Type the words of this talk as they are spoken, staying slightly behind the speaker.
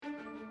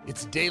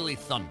It's Daily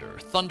Thunder,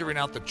 thundering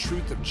out the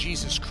truth of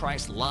Jesus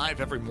Christ live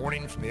every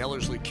morning from the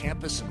Ellerslie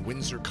campus in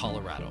Windsor,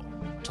 Colorado.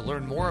 To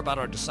learn more about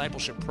our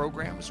discipleship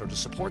programs or to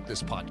support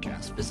this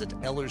podcast, visit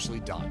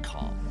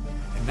Ellerslie.com.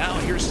 And now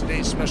here's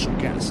today's special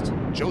guest,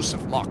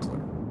 Joseph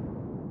Mockler.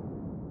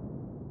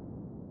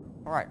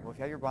 All right, well, if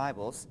you have your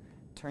Bibles,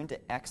 turn to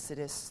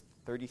Exodus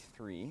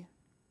 33.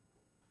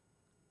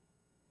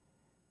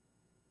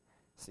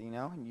 So,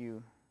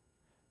 you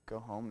go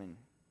home and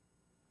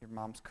your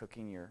mom's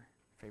cooking your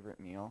favorite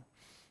meal,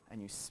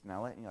 and you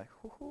smell it, and you're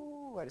like,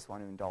 whoo, I just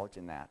want to indulge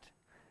in that.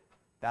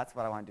 That's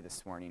what I want to do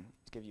this morning,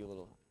 to give you a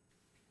little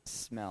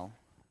smell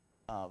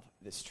of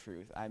this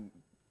truth. I'm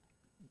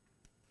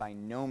by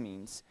no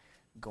means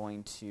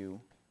going to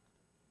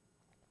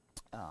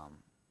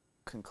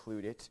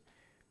conclude it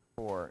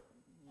or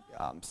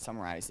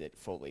summarize it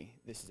fully.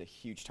 This is a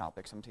huge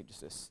topic, so I'm going to take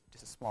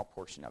just a small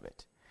portion of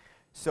it.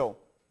 So,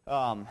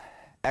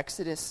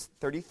 Exodus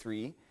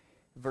 33,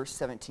 verse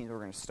 17 is where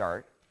we're going to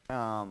start.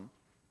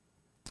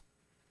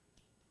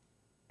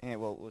 And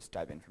let's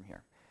dive in from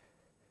here.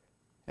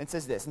 And it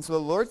says this, "And so the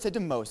Lord said to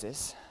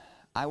Moses,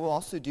 I will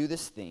also do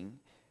this thing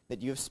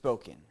that you have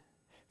spoken,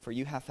 for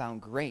you have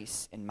found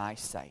grace in my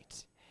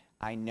sight.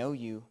 I know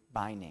you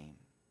by name."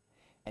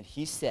 And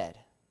he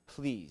said,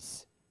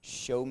 "Please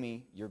show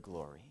me your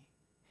glory."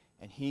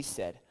 And he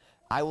said,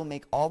 "I will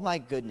make all my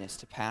goodness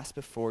to pass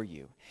before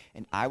you,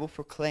 and I will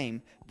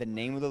proclaim the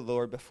name of the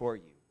Lord before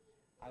you.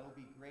 I will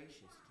be gracious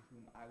to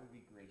whom I will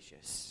be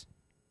gracious,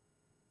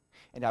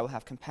 and I will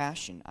have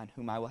compassion on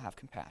whom I will have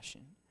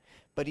compassion."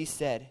 But he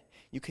said,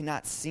 "You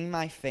cannot see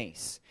my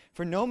face,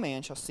 for no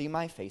man shall see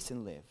my face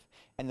and live."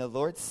 And the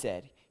Lord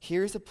said,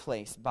 "Here is a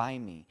place by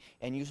me,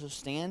 and you shall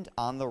stand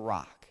on the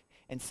rock.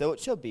 And so it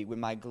shall be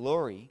when my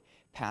glory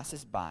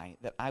passes by,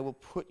 that I will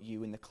put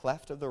you in the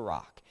cleft of the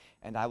rock,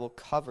 and I will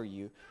cover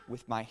you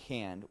with my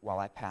hand while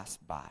I pass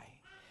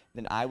by.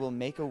 Then I will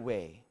take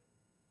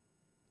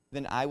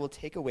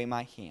away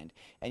my hand,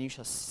 and you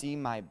shall see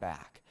my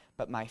back,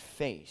 but my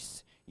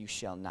face you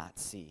shall not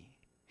see."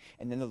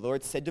 And then the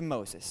Lord said to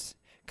Moses,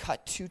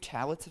 "Cut 2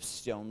 tablets of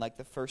stone like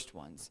the first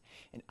ones,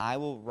 and I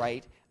will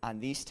write on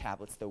these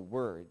tablets the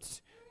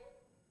words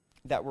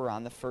that were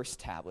on the first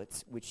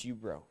tablets which you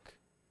broke.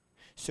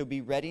 So be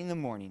ready in the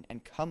morning,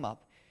 and come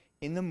up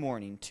in the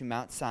morning to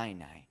Mount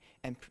Sinai,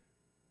 and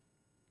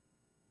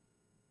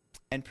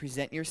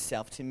present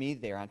yourself to me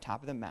there on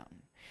top of the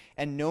mountain.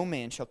 And no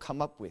man shall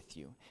come up with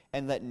you,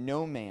 and let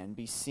no man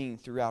be seen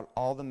throughout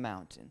all the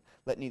mountain.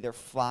 Let neither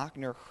flock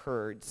nor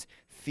herds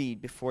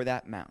feed before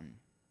that mountain."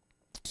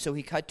 So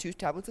he cut 2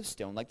 tablets of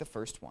stone like the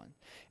first one.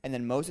 And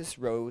then Moses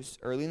rose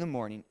early in the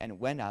morning and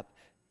went up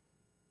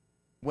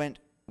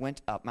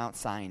Mount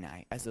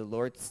Sinai as the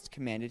Lord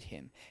commanded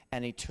him.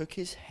 And he took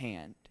in his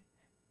hand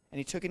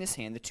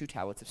the 2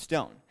 tablets of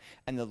stone.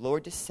 And the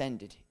Lord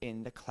descended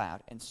in the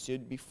cloud and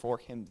stood before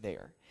him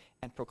there,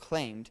 and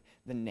proclaimed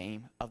the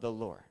name of the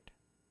Lord.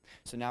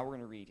 So now we're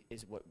going to read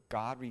is what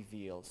God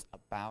reveals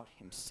about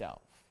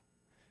himself.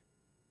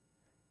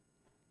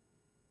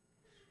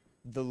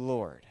 The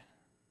Lord.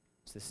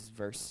 So this is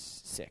verse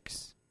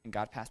 6. "And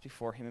God passed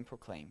before him and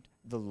proclaimed,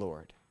 the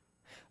Lord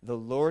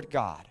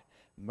God,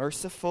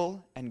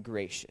 merciful and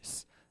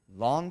gracious,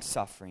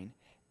 long-suffering,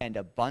 and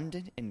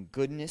abundant in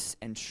goodness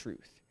and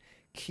truth,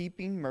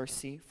 keeping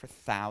mercy for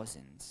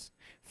thousands,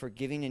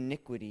 forgiving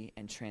iniquity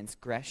and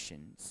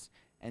transgressions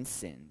and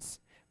sins,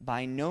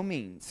 by no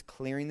means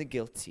clearing the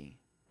guilty,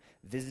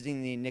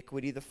 visiting the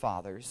iniquity of the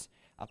fathers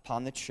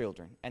upon the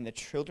children, and the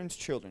children's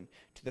children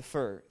to the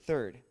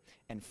third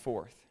and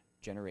fourth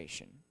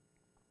generation."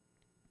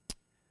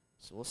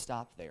 So we'll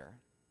stop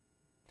there.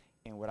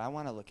 And what I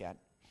want to look at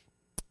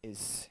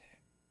is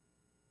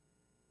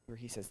where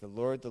he says, the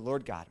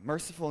Lord God,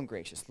 merciful and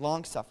gracious,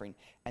 long-suffering,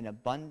 and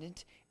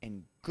abundant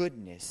in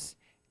goodness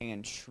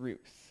and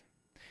truth.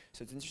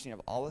 So it's interesting,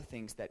 of all the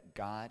things that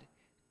God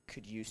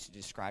could use to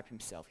describe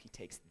himself, he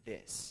takes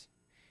this.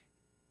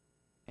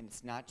 And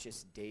it's not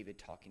just David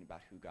talking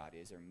about who God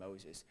is or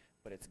Moses,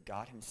 but it's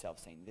God himself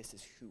saying, this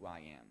is who I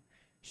am.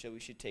 So we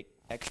should take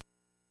extra,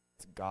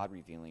 it's God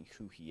revealing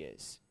who he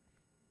is.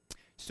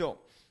 So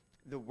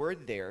the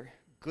word there,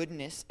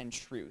 goodness and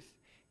truth,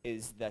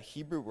 is the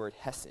Hebrew word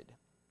Hesed.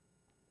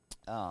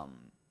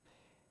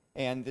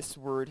 And this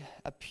word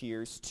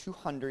appears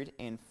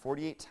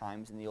 248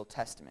 times in the Old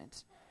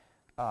Testament.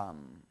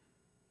 And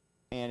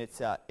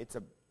it's a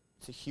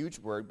huge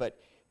word,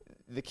 but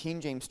the King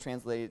James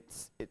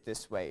translates it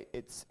this way.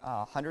 It's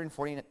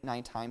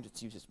 149 times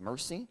it's used as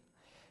mercy,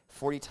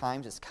 40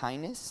 times as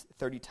kindness,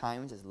 30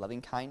 times as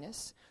loving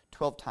kindness,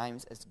 12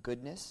 times as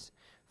goodness,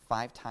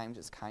 5 times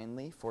as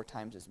kindly, 4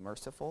 times as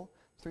merciful,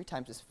 3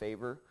 times as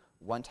favor,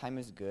 1 time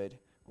as good,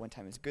 1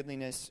 time as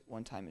goodliness,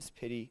 1 time as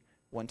pity,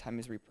 1 time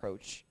as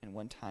reproach, and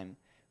 1 time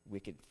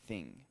wicked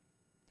thing.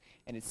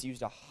 And it's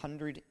used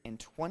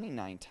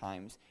 129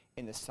 times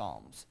in the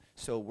Psalms.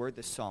 So a word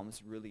the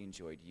Psalms really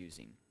enjoyed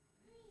using.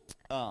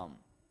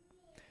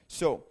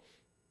 So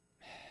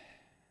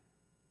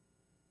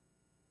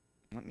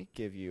let me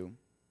give you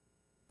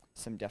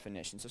some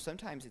definitions. So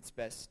sometimes it's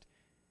best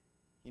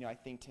I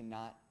think to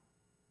not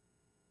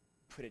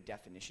put a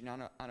definition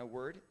on a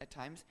word at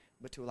times,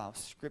 but to allow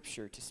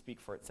Scripture to speak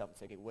for itself and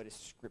say, okay, what does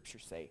Scripture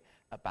say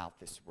about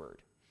this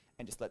word?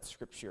 And just let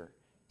Scripture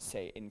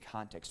say in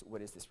context,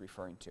 what is this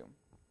referring to?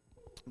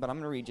 But I'm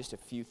going to read just a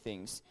few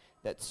things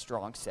that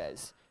Strong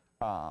says,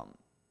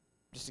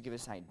 just to give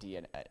us an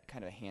idea,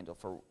 kind of a handle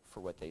for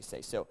what they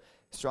say. So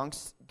Strong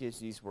gives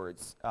these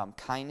words: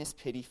 kindness,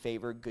 pity,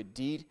 favor, good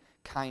deed,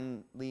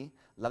 kindly,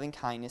 loving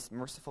kindness,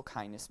 merciful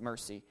kindness,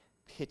 mercy,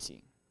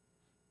 pity.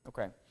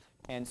 Okay,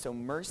 and so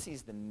mercy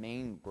is the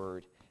main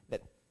word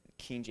that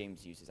King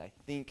James uses. I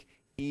think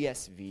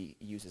ESV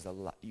uses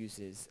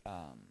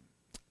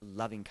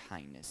loving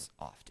kindness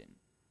often.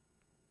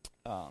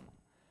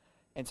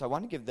 And so I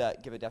want to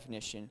give a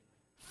definition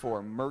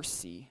for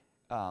mercy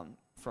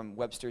from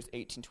Webster's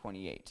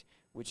 1828,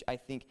 which I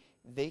think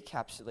they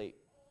encapsulate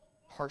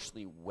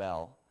partially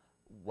well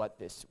what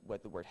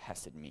the word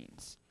Hesed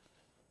means.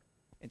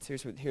 And so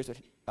here's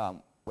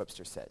what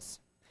Webster says.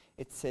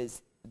 It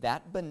says,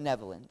 that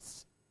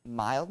benevolence,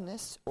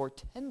 mildness, or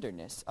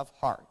tenderness of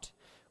heart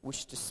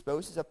which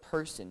disposes a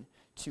person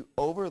to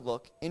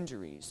overlook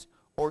injuries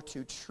or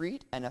to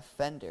treat an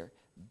offender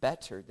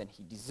better than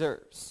he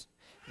deserves.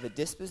 The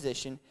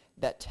disposition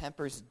that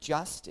tempers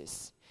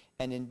justice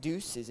and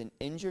induces an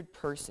injured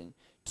person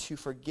to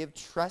forgive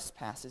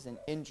trespasses and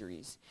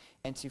injuries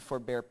and to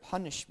forbear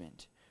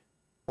punishment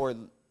or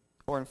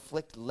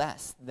inflict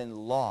less than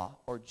law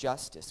or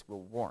justice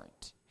will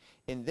warrant.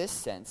 In this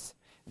sense,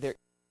 there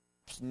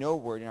is no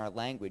word in our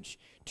language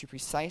to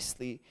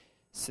precisely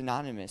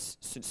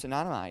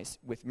synonymize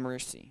with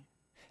mercy.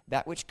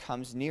 That which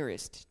comes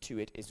nearest to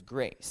it is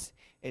grace.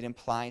 It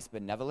implies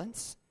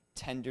benevolence,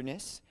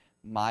 tenderness,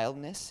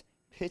 mildness,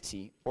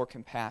 pity, or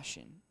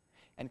compassion,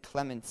 and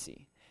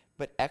clemency,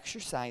 but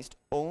exercised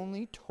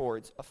only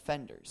towards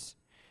offenders.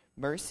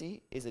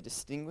 Mercy is a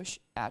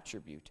distinguished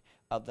attribute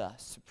of the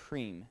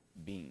Supreme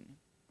Being.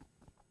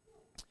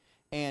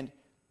 And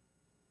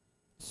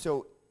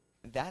so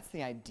that's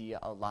the idea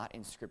a lot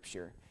in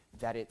Scripture,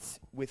 that it's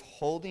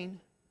withholding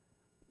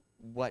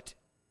what,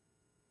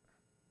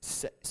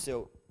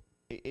 so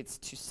it's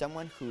to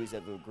someone who is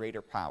of a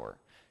greater power.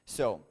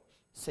 So,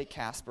 say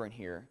Casper in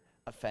here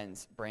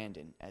offends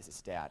Brandon as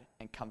his dad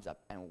and comes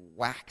up and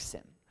whacks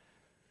him.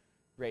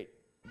 Right?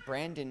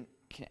 Brandon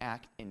can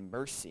act in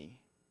mercy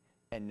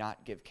and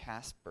not give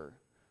Casper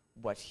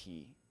what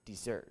he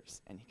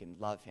deserves, and he can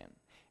love him.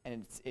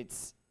 And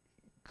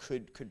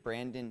could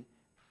Brandon,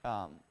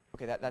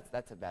 okay,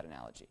 that's a bad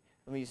analogy.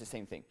 Let me use the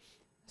same thing.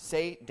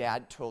 Say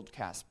Dad told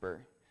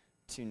Casper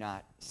to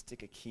not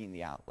stick a key in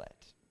the outlet.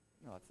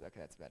 No,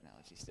 that's a bad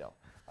analogy still.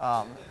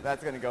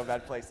 That's going to go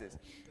bad places.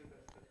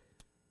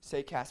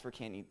 Say Casper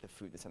can't eat the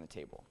food that's on the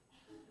table.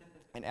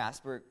 And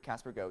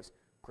Casper goes,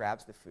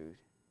 grabs the food,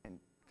 and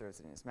throws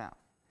it in his mouth.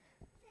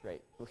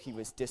 Right? Well, he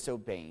was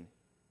disobeying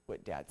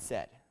what Dad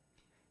said.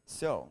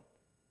 So,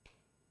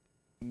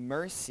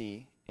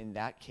 mercy in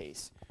that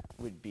case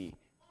would be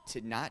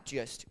to not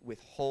just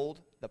withhold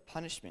the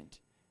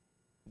punishment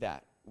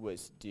that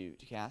was due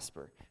to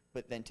Casper,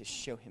 but then to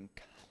show him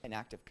an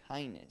act of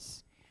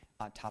kindness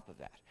on top of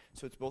that.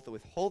 So it's both the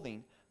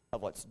withholding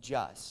of what's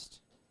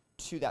just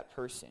to that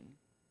person,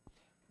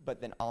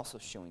 but then also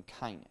showing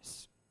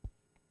kindness.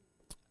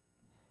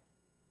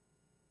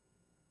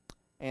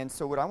 And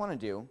so what I want to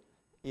do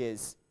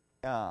is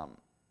I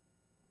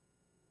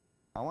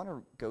want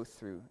to go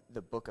through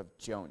the book of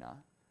Jonah,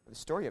 the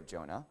story of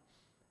Jonah.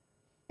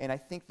 And I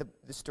think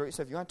the story,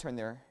 so if you want to turn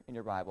there in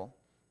your Bible,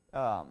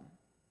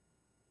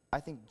 I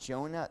think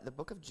Jonah, the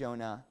book of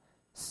Jonah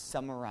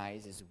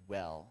summarizes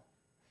well,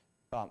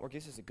 or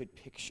gives us a good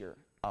picture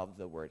of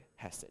the word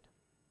Hesed.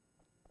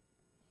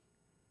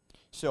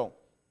 So,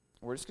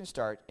 we're just going to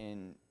start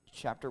in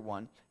chapter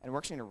 1, and we're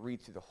actually going to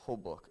read through the whole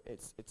book.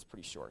 It's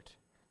pretty short.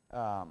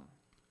 And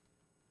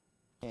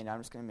I'm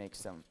just going to make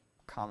some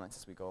comments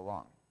as we go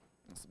along.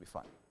 This will be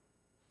fun.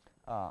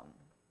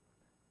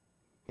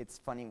 It's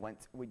funny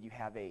when you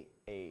have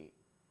a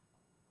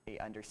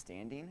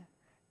understanding.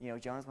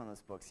 Jonah's one of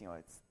those books,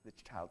 it's the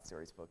child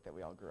stories book that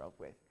we all grew up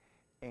with.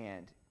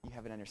 And you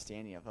have an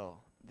understanding of,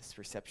 this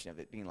perception of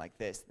it being like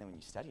this. And then when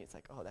you study it, it's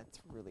like, that's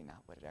really not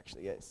what it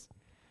actually is.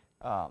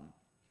 So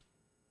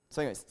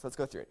let's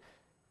go through it.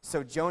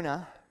 So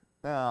Jonah,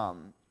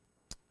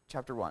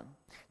 chapter 1.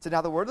 So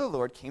now the word of the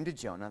Lord came to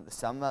Jonah, the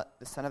son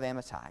of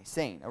Amittai,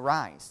 saying,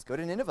 Arise, go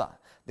to Nineveh,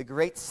 the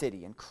great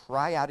city, and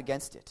cry out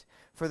against it,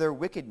 for their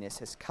wickedness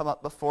has come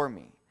up before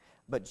me.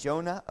 But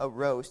Jonah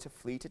arose to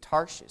flee to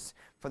Tarshish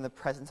from the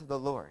presence of the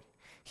Lord.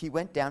 He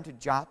went down to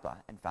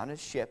Joppa and found a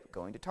ship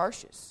going to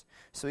Tarshish.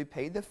 So he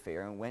paid the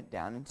fare and went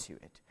down into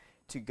it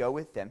to go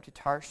with them to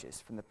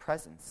Tarshish from the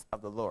presence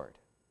of the Lord.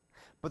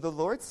 But the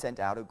Lord sent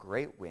out a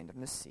great wind on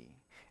the sea,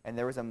 and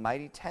there was a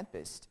mighty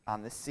tempest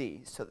on the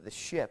sea, so that the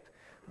ship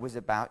was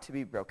about to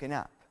be broken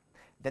up.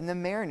 Then the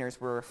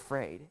mariners were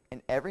afraid,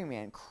 and every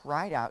man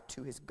cried out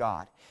to his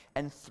God,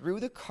 and threw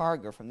the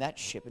cargo from that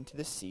ship into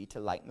the sea to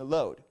lighten the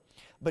load.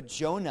 But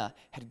Jonah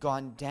had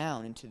gone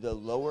down into the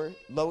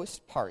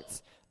lowest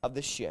parts of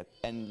the ship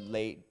and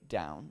lay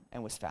down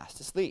and was fast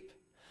asleep.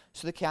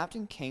 So the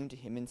captain came to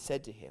him and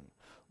said to him,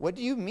 "What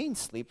do you mean,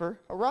 sleeper?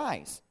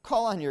 Arise,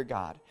 call on your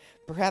God.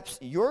 Perhaps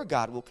your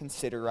God will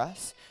consider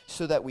us,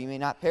 so that we may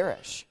not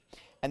perish."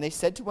 And they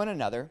said to one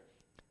another,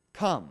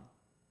 "Come,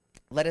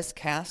 let us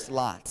cast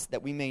lots,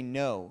 that we may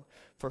know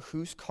for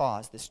whose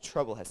cause this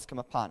trouble has come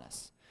upon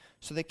us."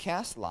 So they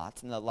cast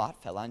lots, and the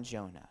lot fell on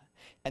Jonah.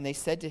 And they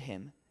said to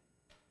him,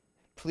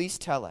 "Please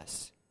tell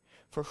us,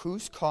 for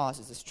whose cause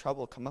has this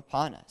trouble come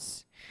upon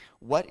us?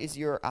 What is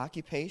your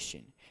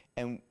occupation,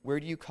 and where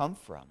do you come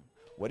from?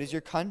 What is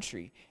your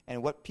country,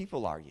 and what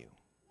people are you?"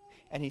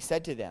 And he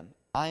said to them,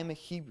 "I am a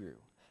Hebrew.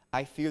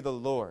 I fear the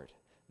Lord,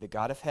 the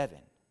God of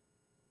heaven,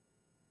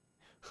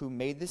 who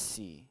made the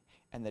sea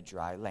and the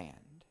dry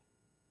land."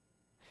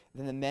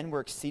 Then the men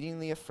were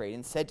exceedingly afraid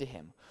and said to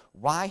him,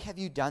 "Why have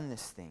you done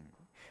this thing?"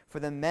 For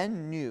the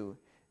men knew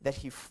that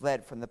he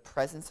fled from the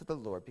presence of the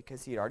Lord,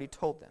 because he had already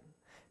told them.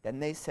 Then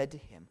they said to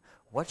him,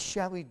 "What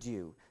shall we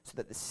do so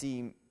that the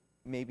sea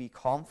may be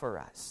calm for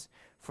us?"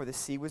 For the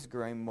sea was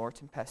growing more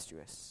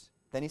tempestuous.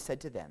 Then he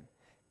said to them,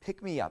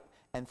 "Pick me up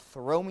and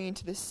throw me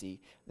into the sea,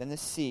 then the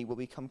sea will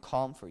become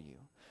calm for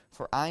you.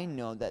 For I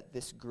know that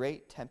this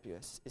great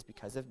tempest is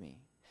because of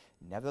me."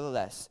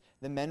 Nevertheless,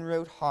 the men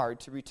rowed hard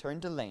to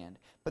return to land,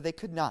 but they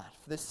could not,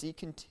 for the sea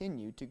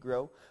continued to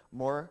grow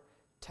more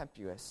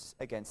tempestuous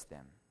against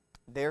them.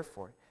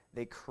 Therefore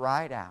they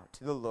cried out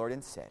to the Lord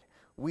and said,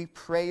 "We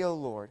pray, O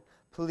Lord,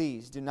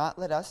 please do not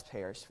let us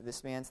perish for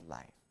this man's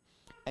life,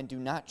 and do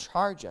not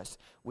charge us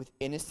with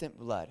innocent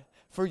blood.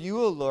 For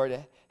you, O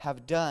Lord,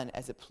 have done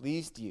as it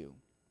pleased you."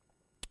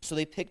 So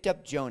they picked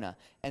up Jonah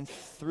and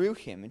threw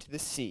him into the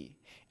sea,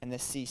 and the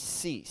sea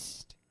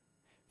ceased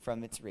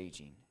from its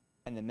raging.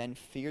 And the men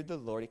feared the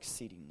Lord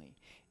exceedingly,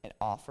 and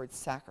offered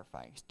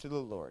sacrifice to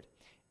the Lord,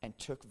 and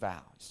took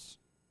vows.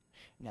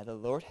 Now the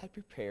Lord had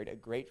prepared a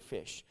great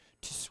fish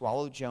to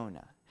swallow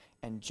Jonah,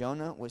 and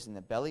Jonah was in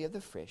the belly of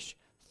the fish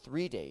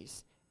 3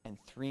 days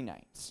and 3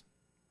 nights.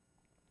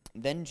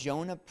 Then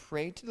Jonah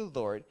prayed to the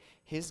Lord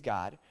his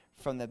God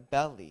from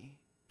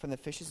the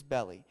fish's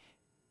belly,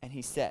 and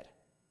he said,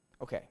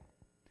 okay,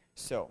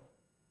 so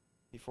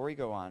before we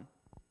go on,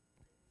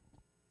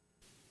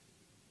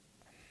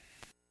 I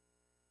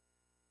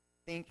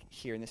think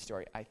here in this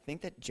story, I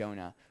think that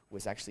Jonah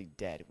was actually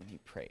dead when he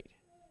prayed,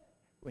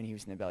 when he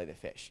was in the belly of the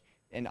fish.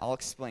 And I'll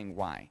explain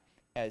why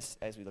as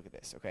we look at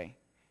this, okay?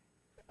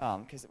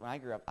 Because when I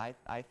grew up,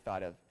 I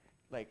thought of,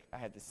 like, I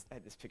had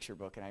this picture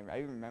book, and I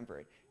remember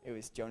it. It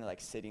was Jonah, like,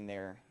 sitting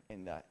there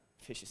in the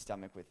fish's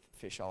stomach with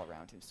fish all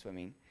around him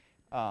swimming.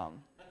 But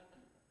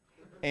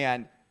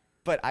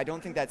I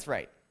don't think that's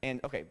right. And,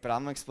 okay, but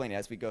I'm going to explain it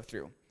as we go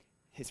through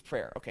his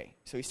prayer. Okay,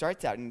 so he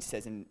starts out and he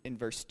says in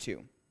verse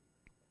 2,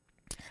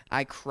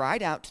 "I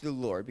cried out to the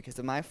Lord because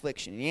of my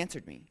affliction, and he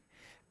answered me.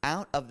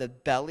 Out of the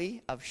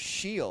belly of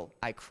Sheol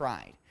I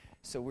cried."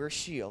 So we're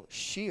Sheol.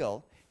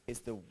 Sheol is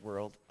the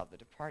world of the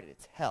departed.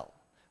 It's hell,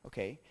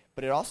 okay?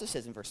 But it also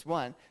says in verse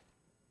 1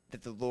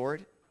 that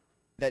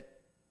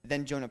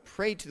then Jonah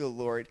prayed to the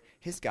Lord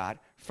his God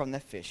from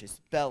the fish's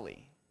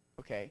belly,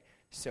 okay?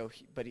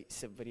 But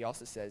he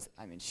also says,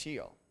 I'm in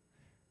Sheol,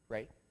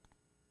 right?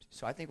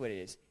 So I think what it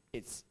is,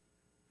 it's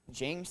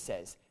James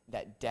says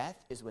that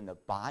death is when the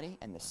body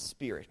and the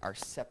spirit are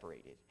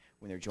separated.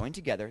 When they're joined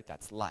together,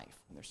 that's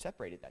life. When they're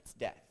separated, that's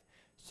death.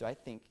 So I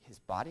think his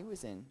body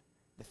was in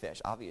the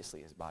fish.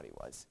 Obviously, his body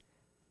was.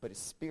 But his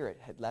spirit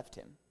had left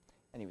him,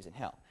 and he was in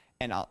hell.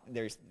 And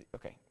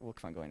we'll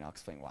keep on going. I'll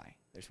explain why.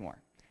 There's more.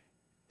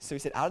 So he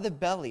said, "Out of the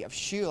belly of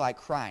Sheol I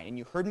cried, and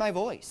you heard my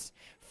voice.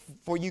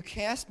 For you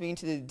cast me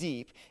into the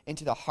deep,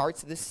 into the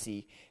hearts of the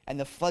sea, and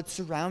the flood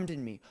surrounded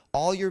me.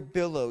 All your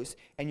billows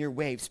and your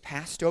waves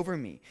passed over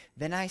me.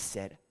 Then I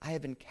said, I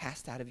have been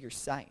cast out of your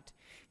sight.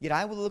 Yet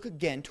I will look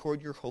again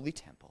toward your holy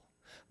temple.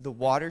 The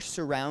waters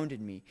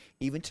surrounded me,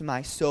 even to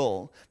my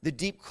soul. The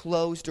deep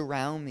closed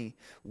around me.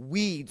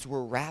 Weeds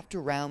were wrapped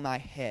around my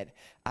head.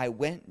 I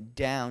went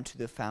down to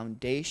the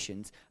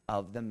foundations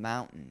of the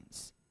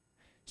mountains."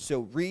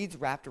 So reeds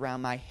wrapped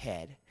around my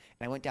head,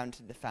 and I went down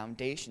to the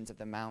foundations of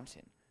the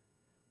mountain,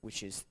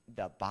 which is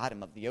the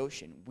bottom of the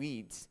ocean.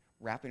 Weeds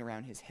wrapping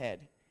around his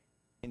head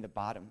in the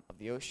bottom of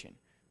the ocean.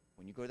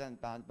 When you go down the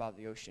bottom of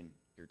the ocean,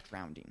 you're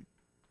drowning.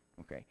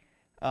 Okay.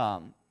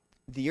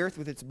 The earth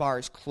with its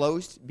bars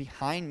closed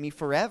behind me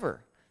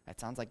forever. That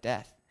sounds like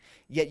death.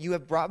 Yet you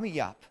have brought me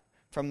up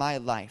from my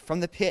life, from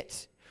the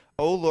pit,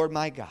 O Lord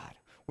my God.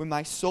 When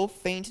my soul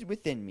fainted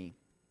within me,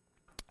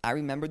 I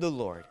remembered the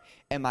Lord,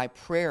 and my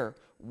prayer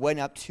went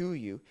up to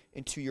you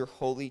into your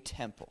holy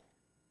temple.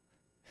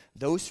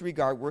 Those who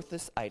regard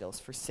worthless idols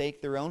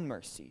forsake their own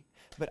mercy,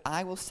 but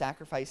I will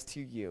sacrifice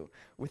to you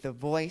with a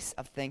voice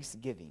of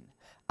thanksgiving.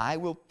 I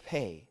will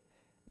pay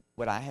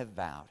what I have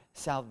vowed.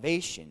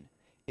 Salvation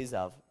is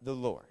of the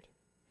Lord.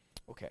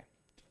 Okay.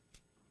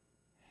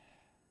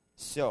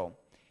 So,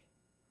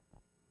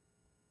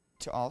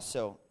 to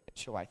also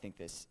show, I think,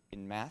 this,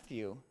 in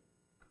Matthew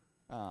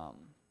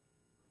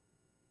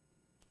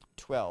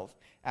 12,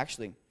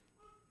 actually,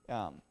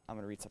 I'm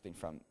going to read something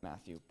from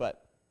Matthew,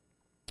 but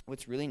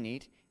what's really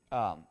neat,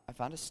 I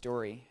found a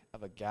story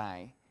of a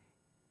guy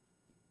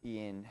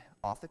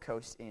off the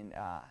coast in,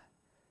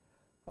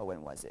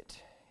 when was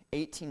it?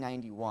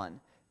 1891.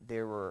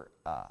 There were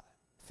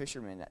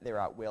fishermen, they were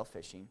out whale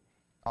fishing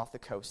off the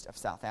coast of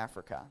South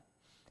Africa.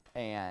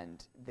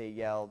 And they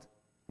yelled,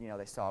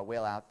 they saw a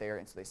whale out there,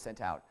 and so they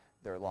sent out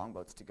their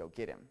longboats to go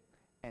get him.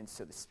 And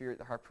so the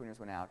harpooners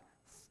went out,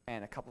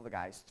 and a couple of the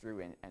guys threw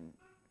in and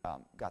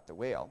got the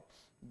whale.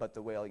 But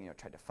the whale,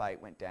 tried to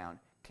fight, went down,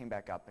 came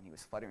back up, and he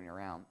was fluttering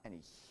around, and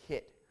he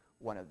hit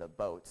one of the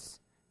boats,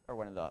 or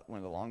one of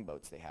the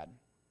longboats they had.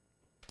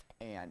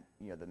 And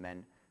the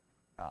men,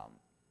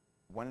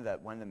 one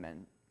of the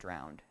men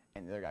drowned,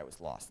 and the other guy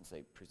was lost, and so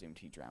they presumed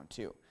he drowned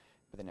too,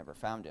 but they never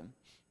found him.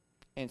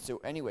 And so,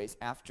 anyways,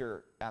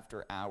 after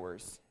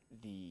hours,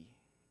 the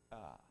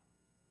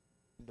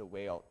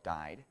whale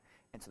died,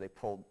 and so they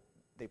pulled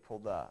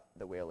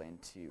the whale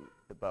into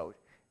the boat,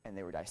 and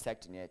they were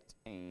dissecting it,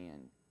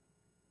 and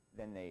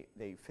then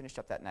they finished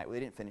up that night. Well, they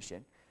didn't finish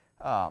it,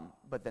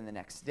 but then the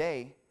next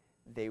day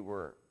they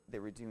were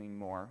doing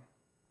more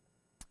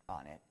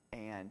on it,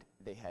 and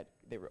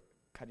they were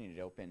cutting it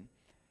open,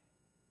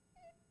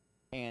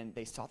 and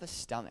they saw the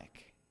stomach,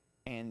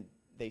 and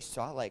they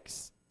saw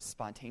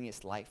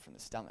spontaneous life from the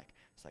stomach.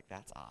 It's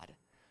that's odd.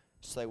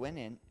 So they went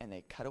in and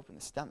they cut open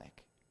the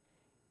stomach,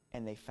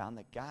 and they found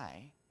the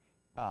guy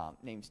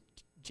named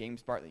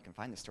James Bartlett. You can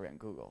find the story on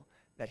Google,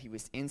 that he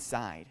was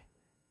inside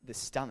the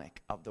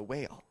stomach of the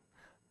whale,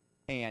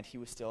 and he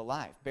was still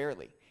alive,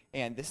 barely.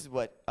 And this is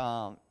what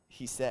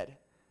he said.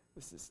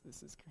 This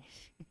is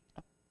crazy.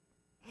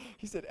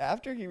 He said,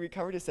 after he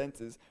recovered his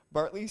senses,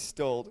 Bartley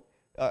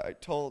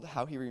told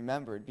how he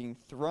remembered being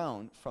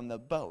thrown from the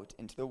boat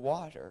into the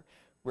water,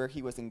 where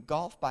he was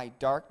engulfed by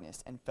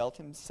darkness and felt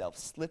himself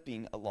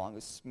slipping along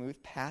a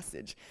smooth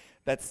passage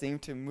that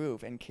seemed to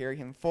move and carry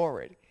him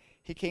forward.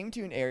 He came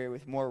to an area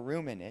with more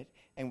room in it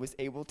and was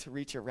able to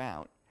reach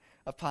around.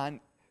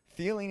 Upon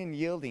feeling and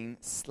yielding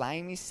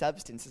slimy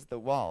substances to the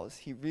walls,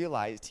 he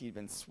realized he had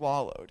been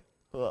swallowed.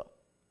 Ugh.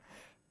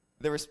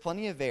 There was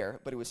plenty of air,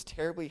 but it was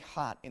terribly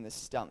hot in the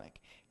stomach,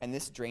 and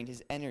this drained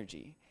his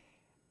energy.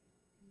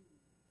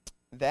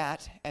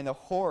 That and the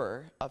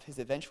horror of his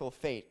eventual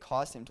fate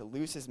caused him to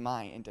lose his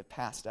mind and to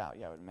pass out,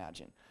 I would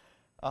imagine.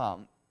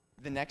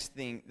 The next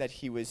thing that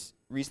he was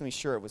reasonably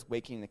sure of was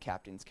waking in the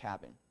captain's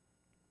cabin.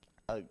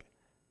 Ugh.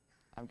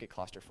 I'm get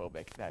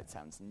claustrophobic. That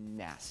sounds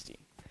nasty.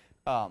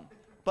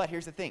 But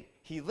here's the thing.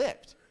 He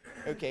lived,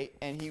 okay?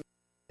 And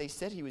they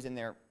said he was in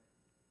there,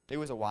 it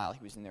was a while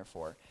he was in there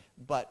for,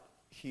 but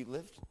he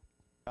lived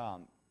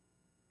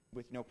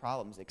with no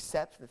problems,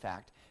 except for the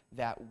fact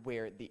that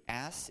where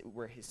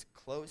his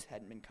clothes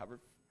hadn't been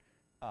covered,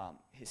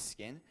 his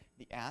skin,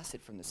 the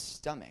acid from the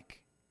stomach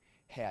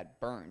had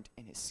burned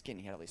in his skin.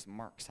 He had all these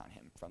marks on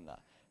him from the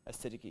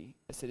acidity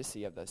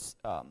of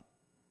the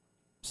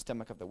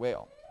stomach of the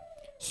whale.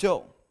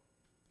 So,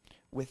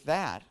 with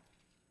that,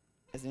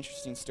 as an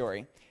interesting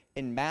story,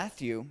 in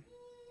Matthew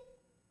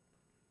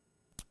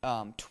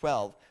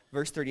 12,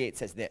 verse 38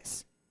 says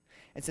this.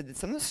 It said that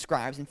some of the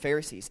scribes and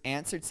Pharisees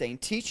answered, saying,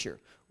 Teacher,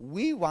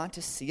 we want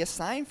to see a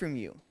sign from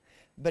you.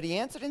 But he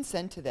answered and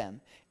said to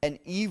them, An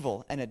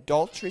evil and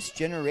adulterous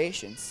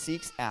generation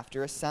seeks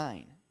after a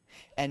sign,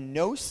 and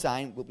no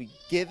sign will be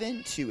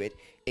given to it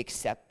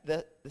except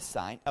the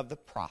sign of the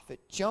prophet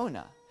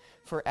Jonah.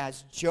 For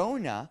as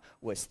Jonah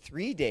was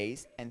 3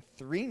 days and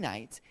 3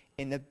 nights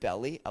in the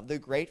belly of the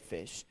great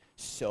fish,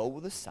 so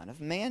will the Son of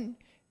Man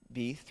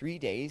be 3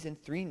 days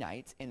and 3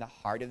 nights in the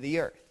heart of the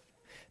earth.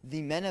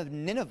 The men of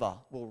Nineveh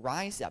will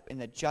rise up in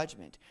the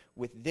judgment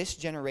with this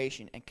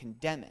generation and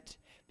condemn it,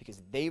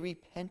 because they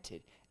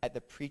repented at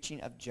the preaching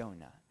of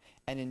Jonah.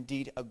 And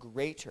indeed, a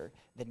greater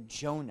than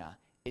Jonah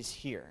is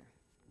here.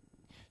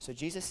 So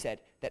Jesus said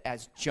that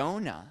as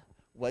Jonah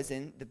was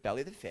in the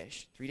belly of the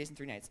fish 3 days and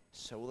 3 nights,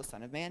 so will the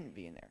Son of Man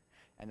be in there.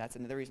 And that's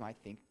another reason why I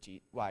think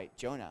why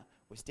Jonah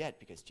was dead,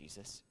 because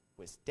Jesus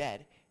was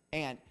dead.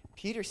 And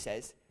Peter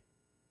says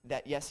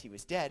that, yes, he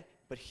was dead,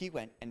 but he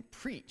went and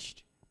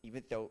preached.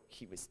 Even though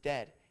he was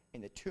dead in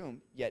the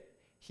tomb, yet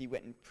he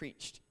went and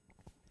preached.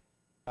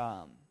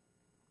 And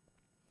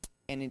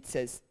it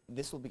says,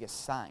 this will be a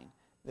sign,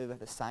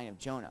 the sign of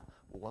Jonah.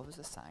 Well, what was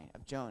the sign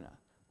of Jonah?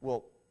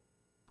 Well,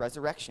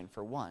 resurrection,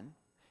 for one.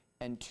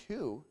 And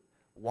two,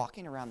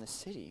 walking around the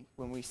city.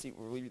 When we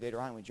read later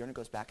on, when Jonah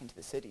goes back into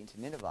the city, into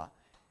Nineveh,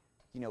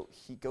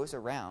 he goes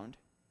around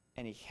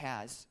and he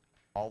has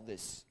all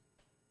these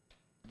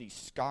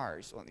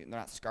scars. Well, they're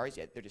not scars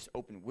yet. They're just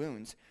open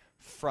wounds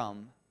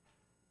from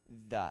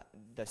the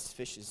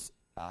fish's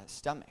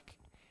stomach.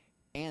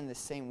 And the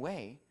same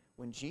way,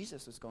 when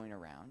Jesus was going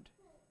around,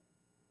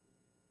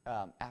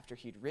 after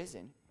he'd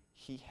risen,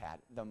 he had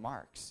the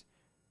marks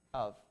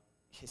of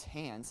his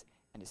hands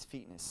and his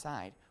feet and his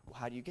side. Well,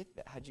 how do you get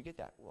that? How did you get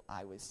that? Well,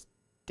 I was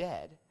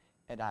dead,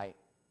 and I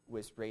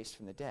was raised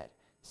from the dead.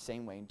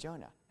 Same way in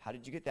Jonah. How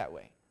did you get that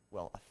way?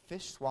 Well, a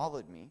fish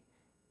swallowed me,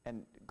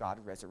 and God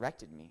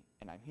resurrected me,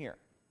 and I'm here.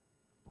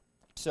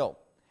 So,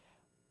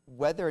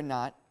 whether or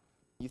not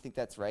you think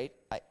that's right,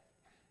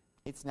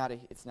 it's not a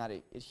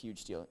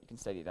huge deal. You can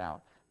study it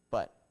out.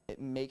 But it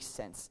makes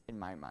sense in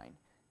my mind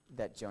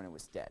that Jonah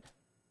was dead.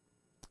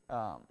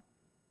 Back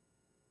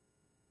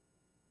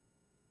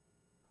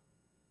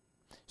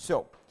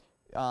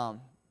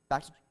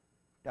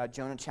to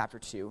Jonah chapter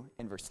 2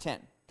 and verse 10.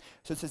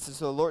 So it says,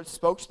 so the Lord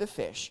spoke to the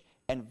fish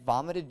and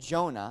vomited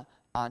Jonah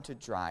onto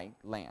dry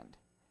land.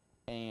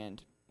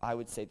 And I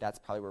would say that's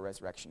probably where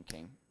resurrection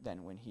came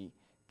then, when he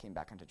came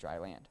back onto dry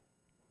land.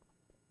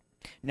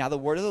 Now the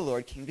word of the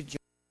Lord came to Jonah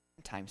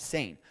time,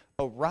 saying,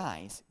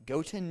 Arise,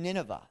 go to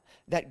Nineveh,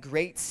 that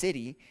great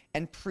city,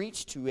 and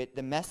preach to it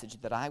the message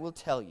that I will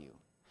tell you.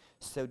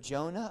 So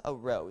Jonah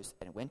arose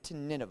and went to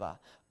Nineveh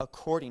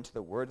according to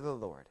the word of the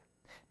Lord.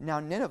 Now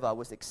Nineveh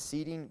was an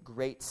exceeding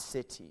great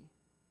city,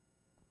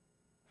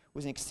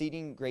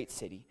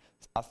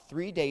 a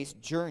 3 days'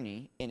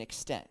 journey in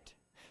extent.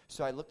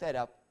 So I looked that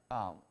up,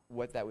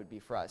 what that would be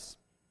for us.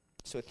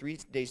 So a 3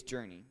 days'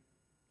 journey.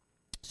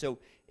 So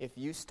if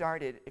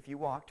you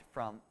walked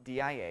from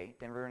DIA,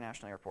 Denver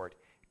International Airport,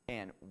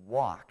 and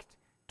walked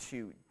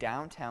to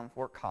downtown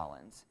Fort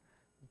Collins,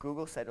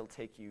 Google said it'll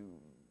take you,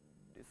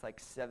 it's like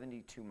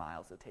 72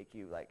 miles. It'll take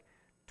you like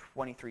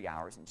 23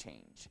 hours and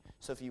change.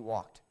 So if you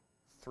walked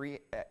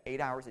 8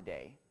 hours a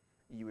day,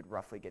 you would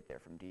roughly get there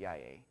from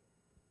DIA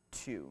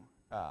to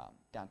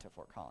down to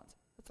Fort Collins.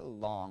 That's a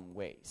long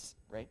ways,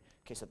 right?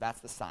 Okay, so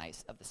that's the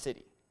size of the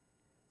city.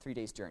 3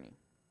 days journey.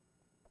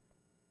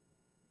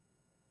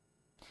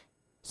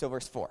 So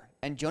verse 4,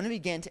 and Jonah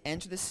began to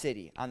enter the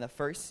city on the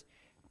first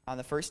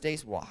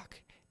day's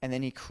walk, and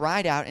then he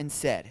cried out and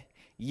said,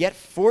 Yet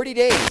 40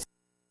 days,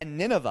 and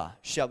Nineveh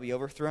shall be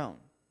overthrown.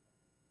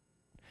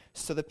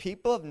 So the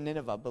people of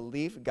Nineveh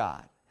believed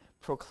God,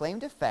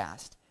 proclaimed a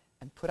fast,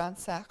 and put on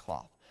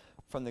sackcloth,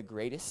 from the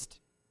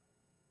greatest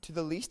to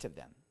the least of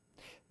them.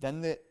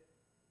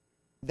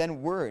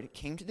 Then word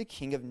came to the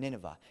king of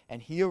Nineveh,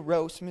 and he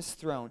arose from his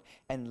throne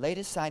and laid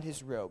aside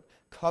his robe,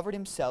 covered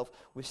himself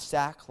with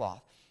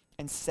sackcloth,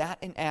 and sat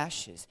in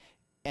ashes,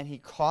 and he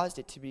caused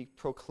it to be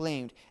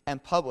proclaimed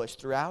and published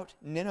throughout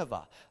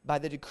Nineveh by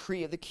the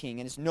decree of the king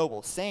and his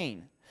nobles,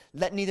 saying,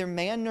 Let neither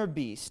man nor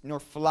beast nor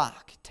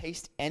flock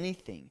taste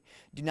anything.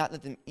 Do not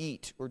let them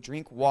eat or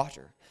drink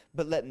water,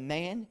 but let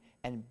man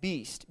and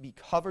beast be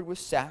covered with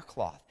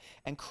sackcloth,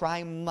 and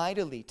cry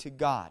mightily to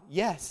God.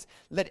 Yes,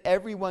 let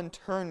everyone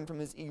turn from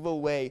his evil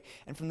way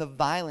and from the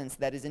violence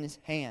that is in his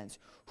hands.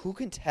 Who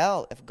can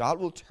tell if God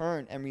will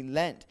turn and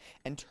relent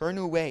and turn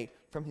away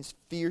from his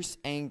fierce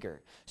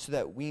anger, so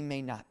that we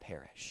may not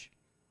perish?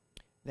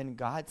 Then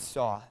God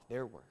saw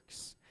their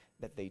works,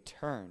 that they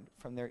turned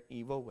from their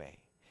evil way,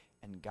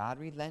 and God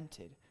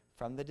relented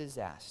from the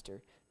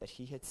disaster that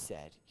he had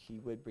said he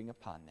would bring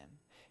upon them,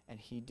 and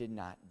he did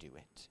not do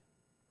it.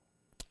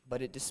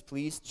 But it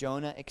displeased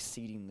Jonah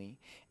exceedingly,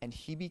 and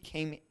he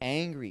became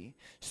angry,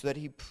 so that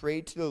he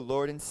prayed to the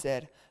Lord and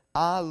said,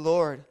 Ah,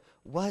 Lord,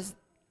 was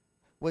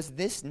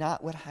this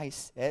not what I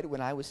said when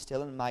I was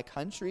still in my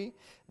country?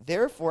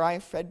 Therefore I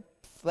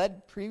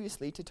fled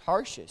previously to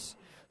Tarshish,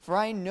 for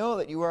I know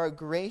that you are a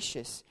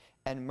gracious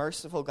and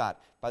merciful God.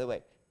 By the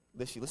way,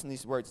 if you listen to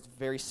these words, it's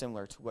very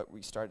similar to what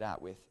we started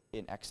out with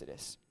in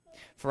Exodus.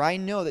 For I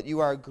know that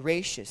you are a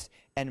gracious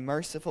and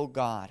merciful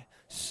God,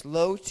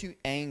 slow to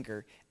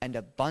anger and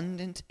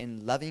abundant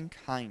in loving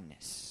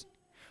kindness,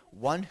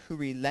 one who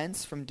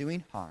relents from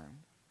doing harm.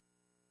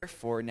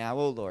 Therefore now,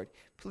 O Lord,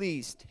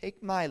 please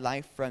take my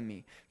life from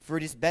me, for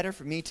it is better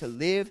for me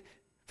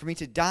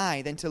to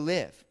die than to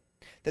live.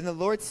 Then the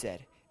Lord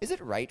said, Is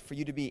it right for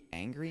you to be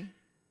angry?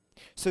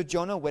 So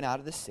Jonah went out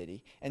of the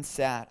city and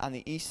sat on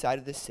the east side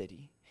of the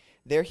city.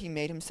 There he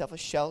made himself a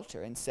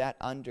shelter and sat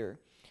under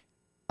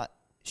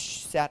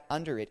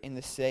it in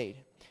the shade,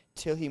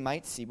 till he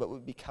might see what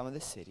would become of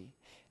the city.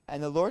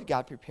 And the Lord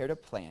God prepared a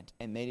plant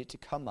and made it to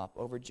come up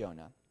over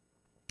Jonah,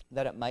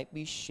 that it might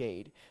be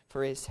shade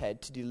for his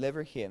head, to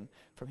deliver him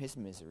from his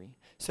misery.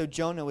 So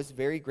Jonah was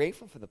very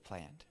grateful for the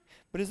plant.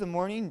 But as the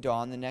morning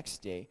dawned the next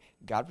day,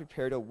 God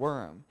prepared a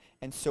worm,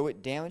 and so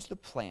it damaged the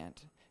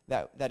plant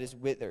that is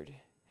withered.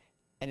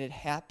 And it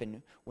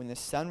happened when the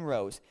sun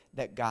rose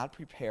that God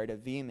prepared a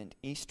vehement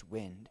east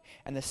wind,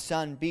 and the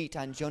sun beat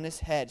on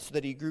Jonah's head so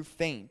that he grew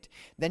faint.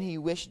 Then he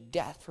wished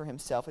death for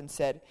himself and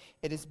said,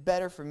 It is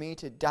better for me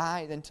to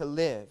die than to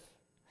live.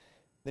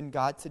 Then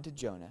God said to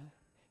Jonah,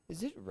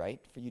 Is it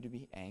right for you to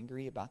be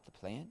angry about the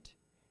plant?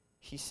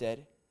 He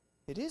said,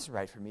 It is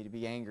right for me to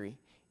be angry,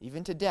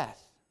 even to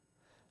death.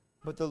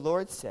 But the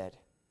Lord said,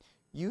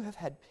 You have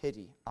had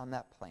pity on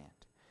that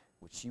plant,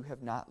 which you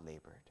have not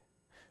labored,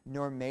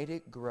 nor made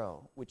it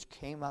grow, which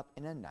came up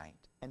in a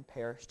night and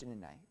perished in a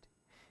night.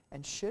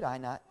 And should I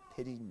not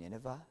pity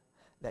Nineveh,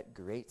 that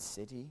great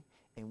city,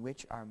 in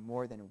which are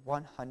more than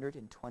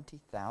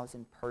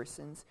 120,000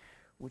 persons,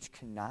 which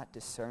cannot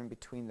discern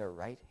between their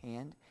right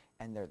hand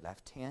and their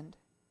left hand,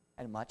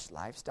 and much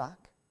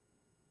livestock?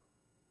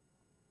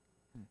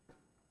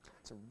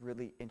 It's a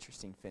really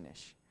interesting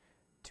finish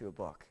to a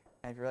book.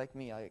 And if you're like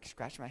me, I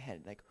scratch my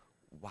head, like,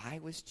 why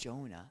was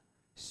Jonah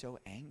so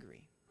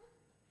angry?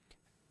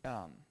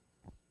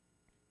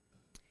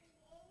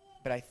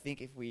 But I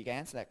think if we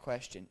answer that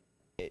question,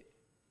 it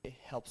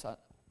helps us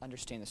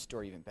understand the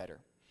story even better.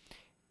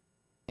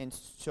 And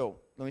so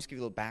let me just give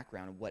you a little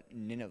background of what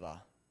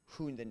Nineveh,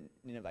 who the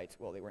Ninevites,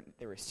 well, they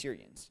were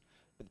Assyrians,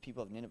 but the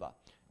people of Nineveh.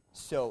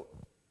 So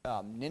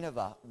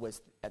Nineveh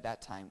was, at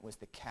that time, was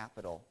the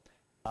capital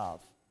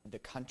of the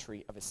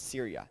country of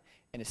Assyria.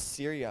 And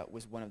Assyria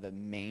was one of the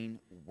main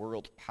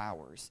world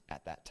powers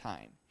at that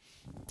time.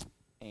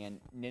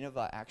 And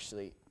Nineveh,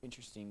 actually,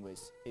 interesting,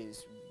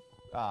 is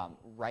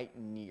right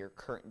near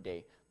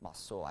current-day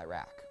Mosul,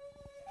 Iraq.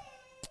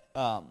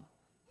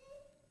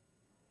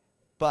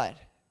 But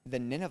the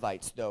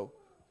Ninevites, though,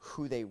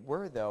 who they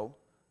were, though,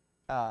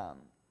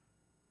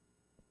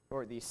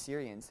 or the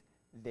Assyrians,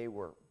 they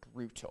were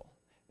brutal.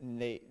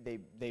 And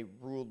they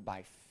ruled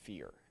by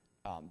fear.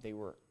 They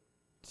were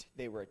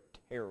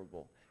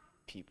terrible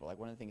people. Like,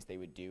 one of the things they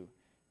would do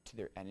to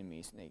their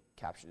enemies when they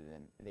captured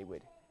them, they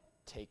would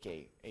take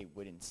a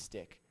wooden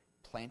stick,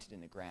 plant it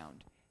in the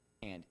ground,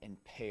 and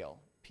impale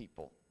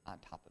people on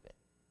top of it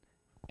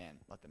and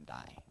let them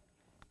die.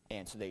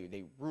 And so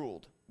they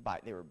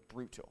were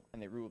brutal,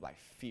 and they ruled by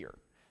fear.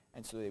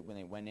 And so when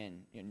they went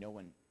in, no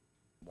one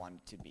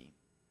wanted to be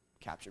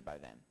captured by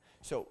them.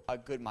 So a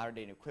good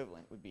modern-day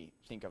equivalent would be,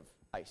 think of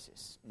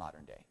ISIS,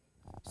 modern day.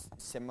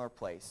 Similar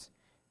place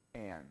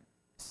and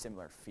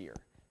similar fear,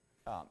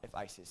 if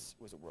ISIS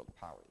was a world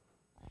power.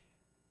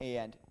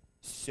 And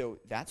so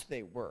that's what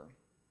they were.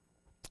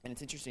 And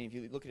it's interesting, if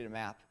you look at a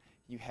map,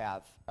 you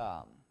have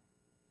I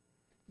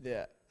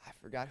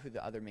forgot who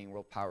the other main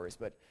world power is,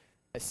 but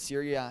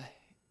Assyria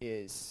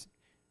is,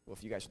 well,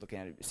 if you guys are looking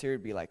at it, Assyria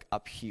would be like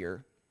up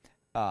here.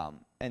 And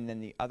then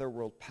the other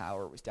world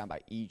power was down by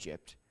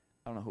Egypt.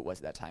 I don't know who it was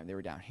at that time. They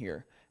were down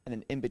here. And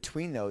then in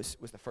between those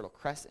was the Fertile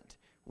Crescent,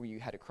 where you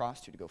had to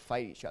cross to go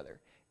fight each other.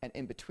 And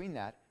in between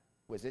that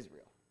was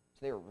Israel.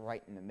 So they were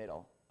right in the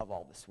middle of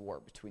all this war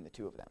between the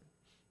two of them.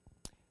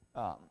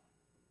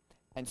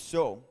 And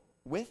so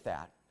with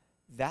that,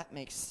 that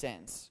makes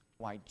sense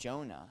why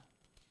Jonah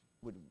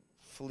would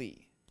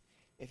flee.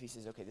 If he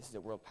says, okay, this is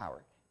a world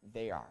power,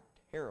 they are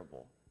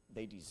terrible,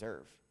 they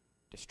deserve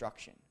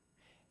destruction.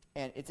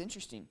 And it's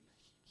interesting,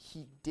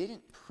 he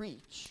didn't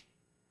preach,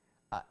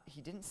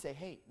 he didn't say,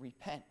 hey,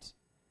 repent.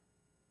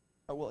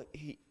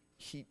 He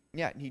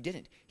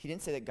didn't. He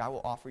didn't say that God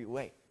will offer you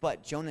away.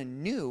 But Jonah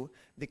knew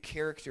the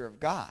character of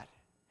God.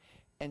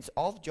 And so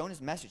all of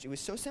Jonah's message, it was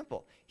so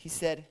simple. He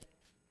said,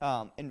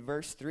 in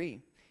verse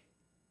 3,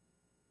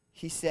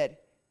 he said,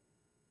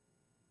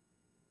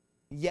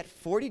 yet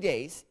 40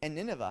 days and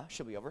Nineveh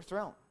shall be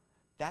overthrown.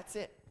 That's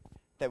it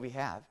that we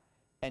have.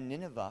 And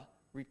Nineveh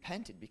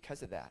repented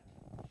because of that.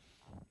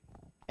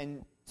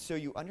 And so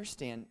you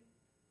understand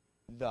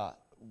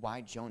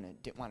why Jonah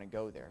didn't want to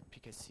go there,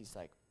 because he's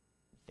like,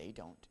 they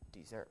don't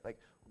deserve. Like,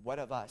 who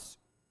of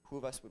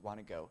us would want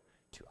to go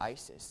to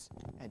ISIS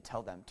and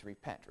tell them to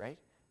repent, right?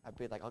 I'd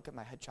be like, I'll get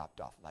my head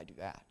chopped off if I do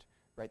that,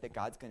 right? That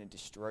God's going to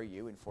destroy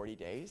you in 40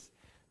 days.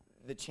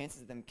 The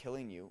chances of them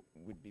killing you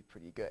would be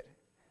pretty good.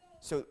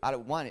 So out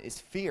of one is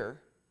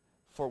fear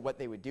for what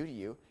they would do to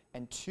you,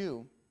 and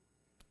two,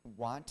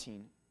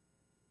 wanting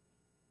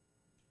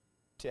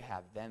to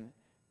have them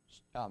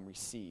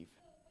receive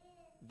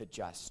the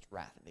just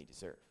wrath that they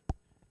deserve.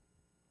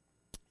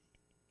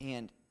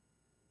 And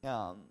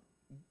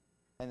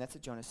that's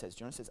what Jonah says.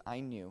 Jonah says, I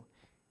knew.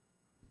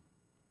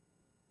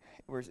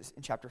 Where's this?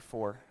 In chapter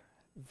 4,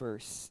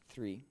 verse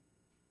 2.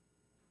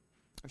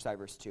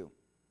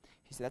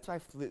 He said, that's why I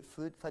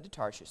fled to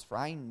Tarshish, for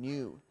I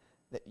knew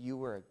that you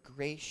were a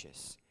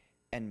gracious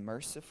and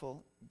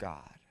merciful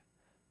God,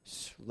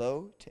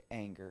 slow to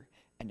anger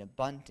and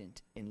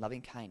abundant in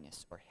loving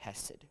kindness, or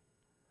Hesed,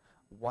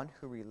 one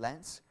who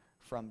relents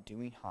from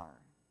doing harm.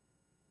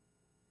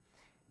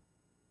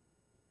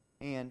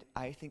 And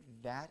I think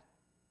that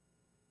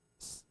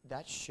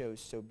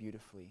shows so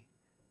beautifully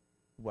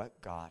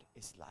what God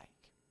is like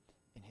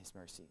in his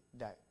mercy.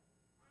 That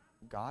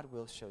God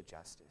will show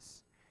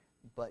justice,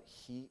 but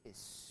he is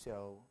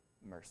so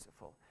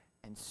merciful,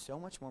 and so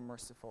much more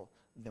merciful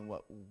than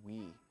what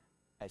we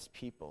as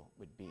people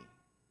would be.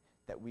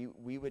 That we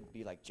would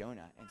be like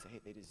Jonah and say, hey,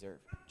 they deserve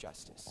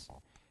justice.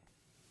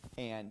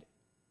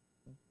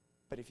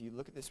 But if you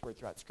look at this word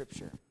throughout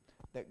Scripture,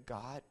 that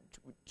God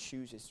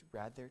chooses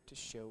rather to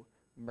show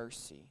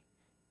mercy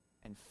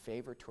and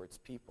favor towards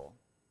people,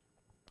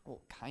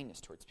 kindness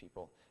towards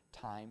people,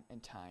 time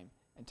and time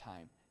and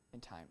time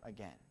and time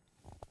again.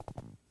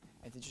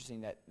 It's interesting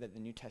that the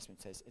New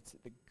Testament says it's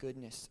the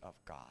goodness of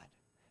God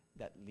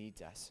that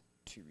leads us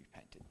to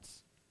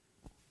repentance.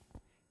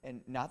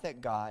 And not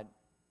that God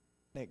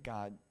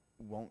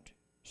won't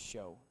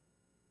show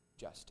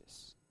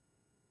justice.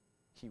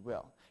 He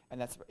will. And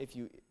that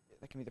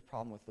can be the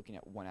problem with looking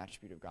at one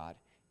attribute of God,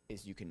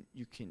 is you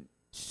can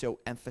so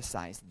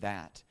emphasize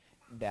that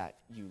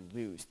you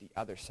lose the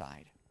other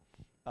side.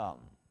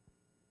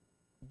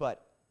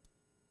 But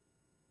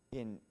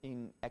in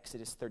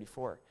Exodus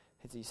 34,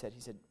 he said,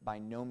 by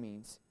no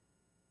means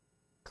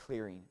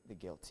clearing the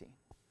guilty,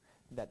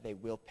 that they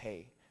will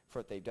pay for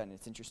what they've done.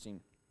 It's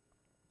interesting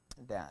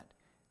that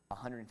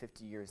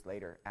 150 years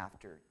later,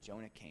 after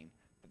Jonah came,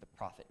 the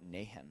prophet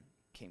Nahum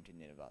came to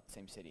Nineveh,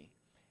 same city,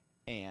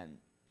 and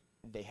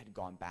they had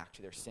gone back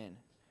to their sin,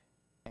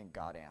 and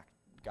God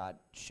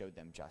showed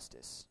them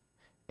justice.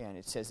 And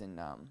it says in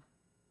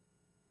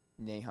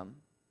Nahum,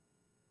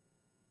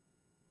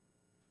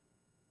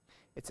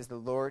 it says, "The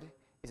Lord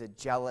is a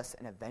jealous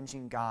and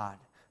avenging God.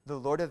 The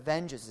Lord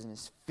avenges and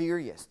is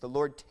furious. The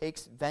Lord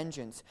takes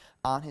vengeance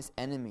on his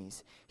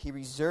enemies. He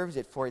reserves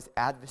it for his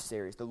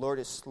adversaries. The Lord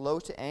is slow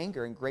to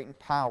anger and great in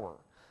power.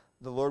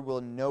 The Lord will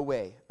in no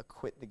way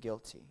acquit the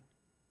guilty."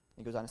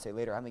 He goes on to say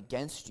later, "I'm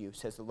against you,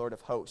 says the Lord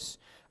of hosts.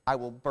 I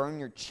will burn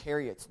your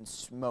chariots in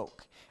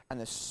smoke, and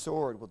the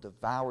sword will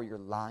devour your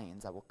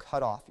lions. I will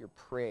cut off your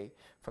prey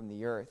from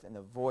the earth, and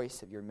the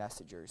voice of your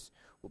messengers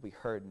will be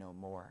heard no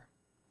more."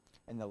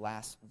 In the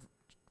last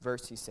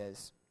verse he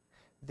says,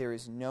 "There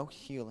is no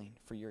healing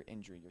for your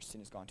injury. Your sin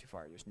has gone too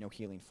far. There's no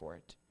healing for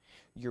it.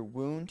 Your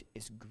wound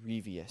is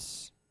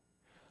grievous.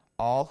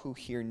 All who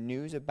hear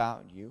news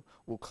about you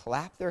will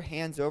clap their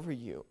hands over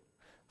you,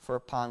 for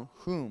upon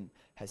whom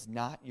has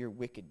not your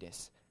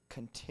wickedness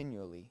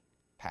continually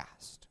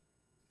passed?"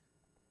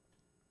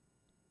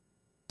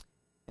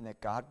 And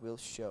that God will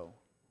show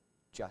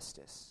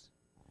justice.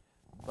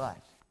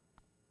 But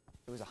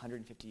it was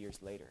 150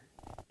 years later,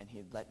 and he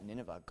had let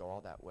Nineveh go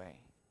all that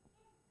way.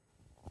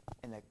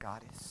 And that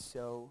God is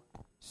so,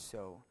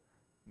 so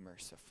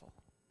merciful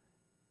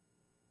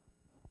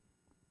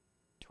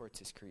towards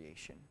his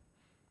creation.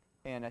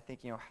 And I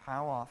think,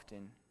 how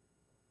often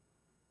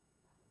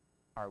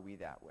are we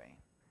that way?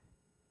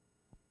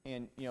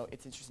 And,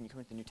 it's interesting. You come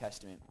into the New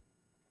Testament,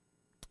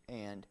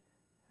 and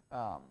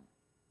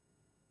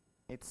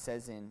it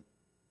says in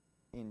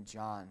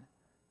John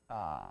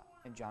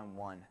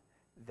 1,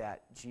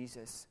 that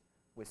Jesus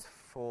was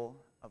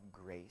full of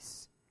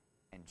grace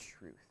and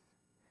truth.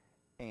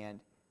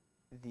 And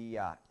the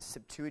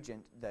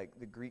Septuagint,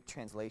 the Greek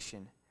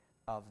translation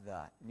of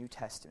the New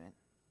Testament,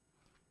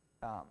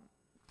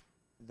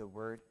 the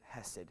word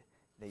Hesed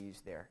they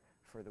use there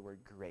for the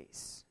word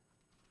grace,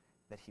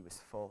 that he was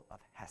full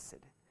of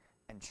Hesed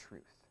and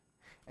truth.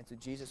 And so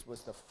Jesus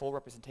was the full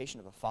representation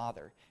of the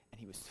Father,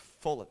 and he was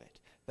full of it,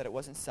 that it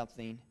wasn't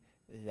something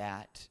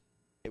that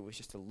it was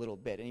just a little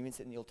bit. And even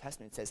in the Old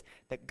Testament it says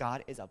that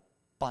God is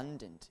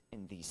abundant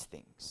in these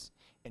things,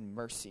 in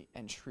mercy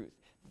and truth.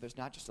 There's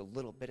not just a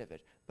little bit of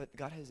it, but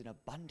God has an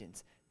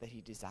abundance that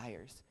he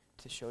desires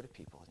to show to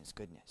people in his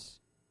goodness.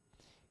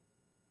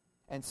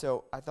 And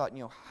so I thought,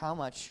 how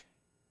much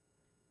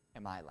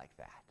am I like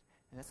that?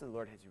 And that's what the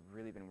Lord has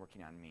really been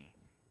working on me,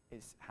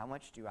 is how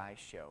much do I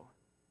show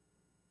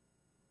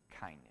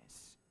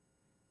kindness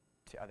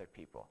to other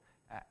people?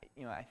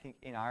 I think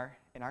in our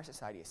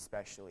society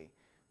especially,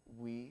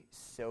 we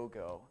so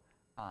go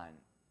on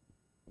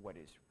what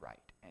is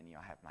right. And,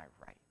 I have my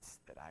rights,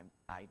 that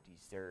I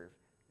deserve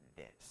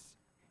this,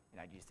 and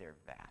I deserve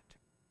that.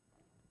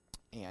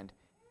 And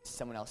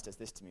someone else does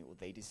this to me, well,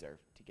 they deserve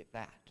to get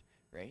that,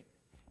 right?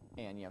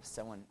 And, if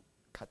someone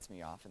cuts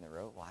me off in the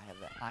road, well,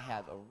 I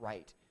have a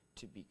right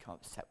to become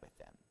upset with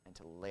them and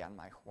to lay on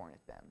my horn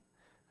at them.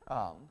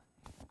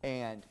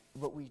 And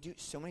what we do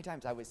so many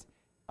times, I was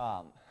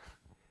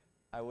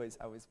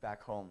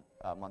back home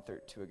a month or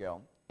two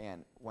ago,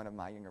 and one of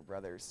my younger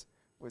brothers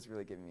was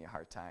really giving me a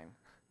hard time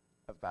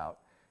about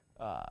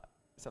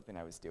something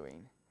I was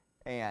doing,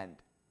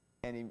 and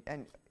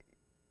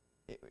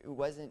it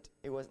wasn't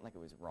like it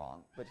was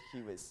wrong, but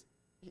he was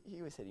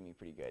hitting me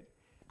pretty good,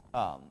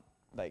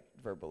 like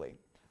verbally,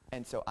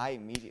 and so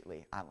I'm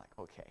like,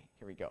 okay,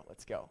 here we go,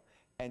 let's go,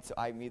 and so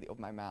I immediately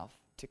opened my mouth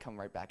to come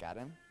right back at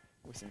him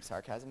with some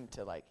sarcasm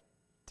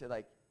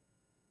to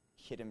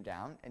hit him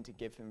down and to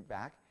give him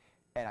back,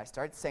 and I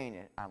started saying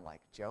it. I'm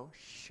like, Joe,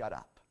 shut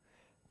up,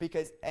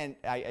 and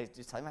I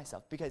just tell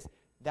myself, because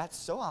that's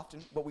so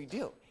often what we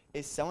do,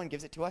 is someone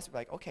gives it to us, we're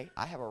like, okay,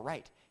 I have a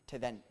right to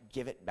then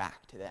give it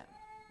back to them.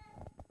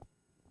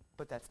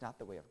 But that's not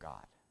the way of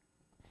God.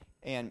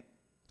 And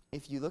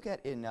if you look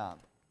at if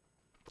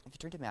you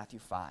turn to Matthew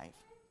 5,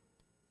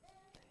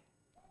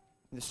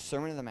 the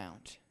Sermon on the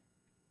Mount,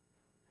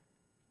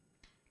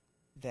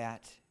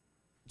 that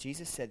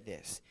Jesus said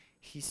this.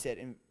 He said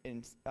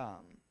in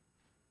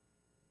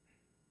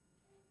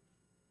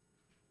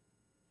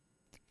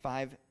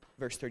 5,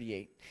 verse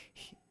 38,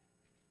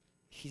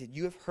 he said,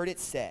 "You have heard it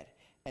said,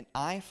 an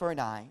eye for an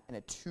eye and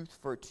a tooth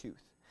for a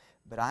tooth.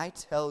 But I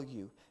tell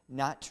you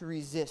not to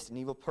resist an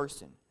evil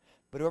person.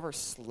 But whoever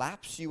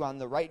slaps you on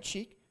the right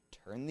cheek,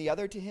 turn the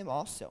other to him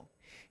also.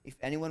 If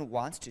anyone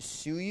wants to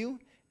sue you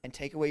and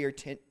take away your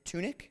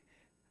tunic,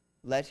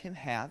 let him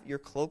have your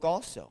cloak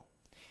also.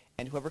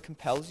 And whoever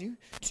compels you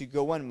to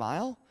go 1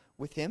 mile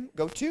with him,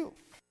 go 2.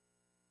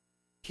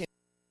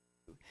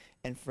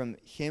 And from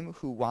him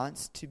who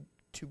wants to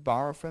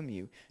borrow from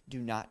you, do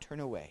not turn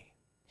away.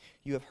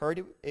 You have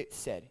heard it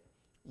said,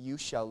 you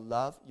shall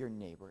love your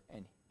neighbor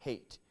and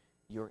hate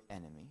your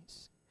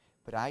enemies.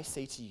 But I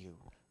say to you,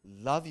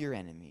 love your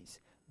enemies,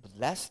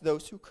 bless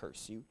those who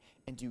curse you,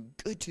 and do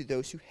good to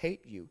those who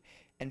hate you,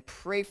 and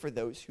pray for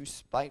those who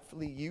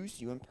spitefully use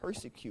you and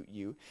persecute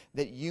you,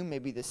 that you may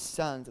be the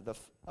sons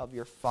of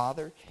your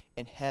Father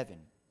in heaven.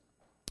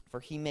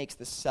 For he makes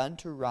the sun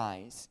to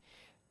rise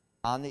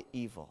on the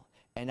evil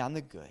and on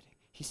the good.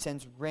 He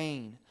sends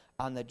rain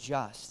on the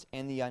just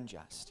and the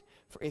unjust.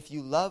 For if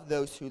you love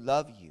those who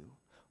love you,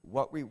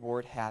 what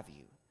reward have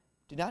you?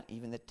 Do not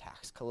even the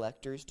tax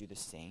collectors do the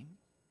same?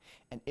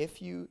 And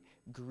if you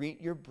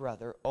greet your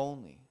brother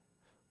only,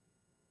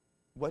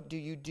 what do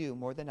you do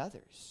more than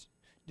others?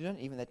 Do not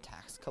even the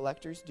tax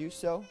collectors do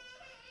so?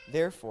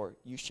 Therefore,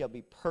 you shall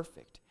be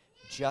perfect,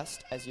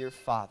 just as your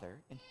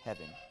Father in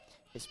heaven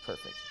is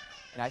perfect.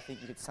 And I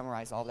think you could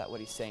summarize all that, what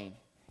he's saying,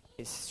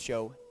 is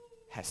show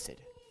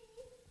Hesed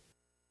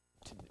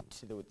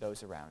to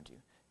those around you.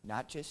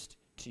 Not just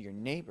to your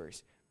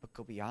neighbors, but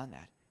go beyond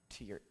that,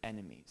 to your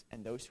enemies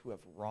and those who have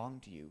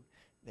wronged you,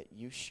 that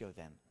you show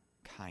them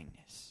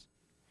kindness.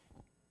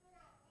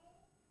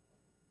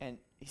 And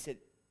he said,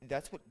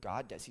 that's what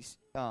God does. He's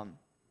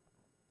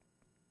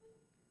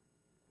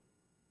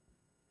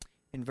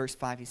in verse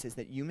 5, he says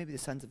that you may be the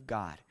sons of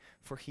God,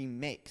 for he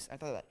makes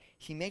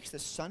the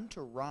sun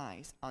to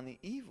rise on the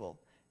evil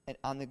and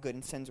on the good,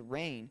 and sends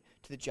rain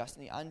to the just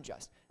and the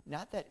unjust.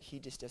 Not that he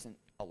just doesn't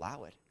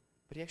allow it,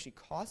 but he actually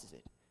causes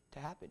it to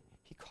happen.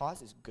 He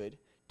causes good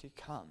to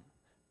come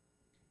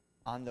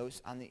on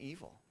the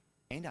evil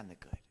and on the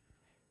good.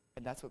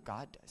 And that's what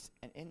God does.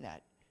 And in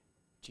that,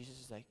 Jesus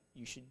is like,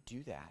 you should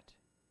do that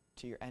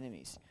to your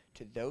enemies,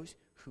 to those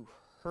who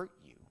hurt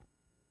you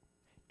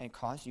and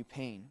cause you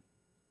pain,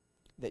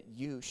 that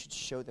you should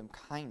show them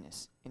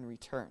kindness in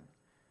return.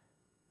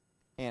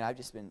 And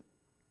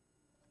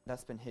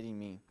that's been hitting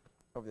me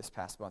over this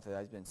past month that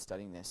I've been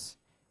studying this,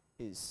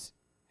 is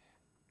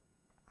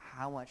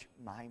how much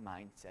my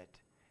mindset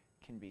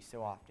can be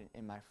so often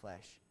in my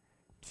flesh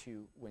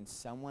to, when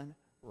someone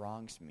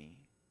wrongs me,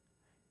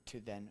 to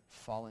then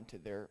fall into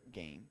their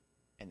game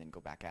and then go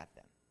back at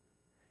them,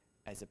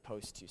 as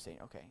opposed to saying,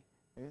 okay,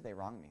 maybe they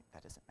wrong me,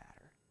 that doesn't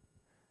matter.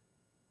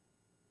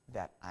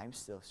 That I'm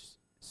still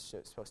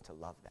supposed to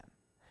love them.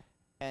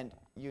 And,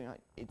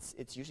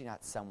 it's usually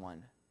not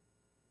someone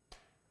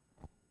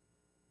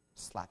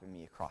slapping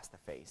me across the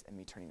face and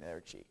me turning the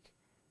other cheek.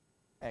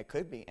 And it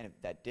could be, and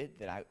if that did,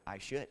 then I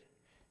should,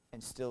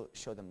 and still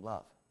show them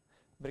love.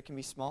 But it can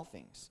be small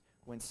things.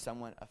 When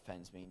someone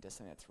offends me and does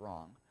something that's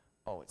wrong,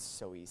 it's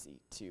so easy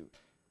to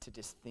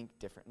just think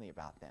differently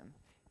about them,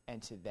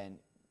 and to then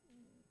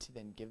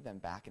give them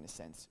back, in a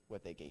sense,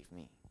 what they gave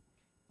me.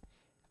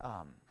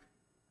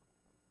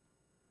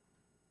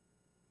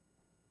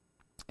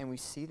 And we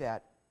see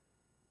that,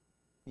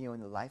 in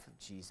the life of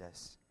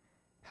Jesus,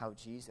 how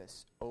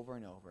Jesus, over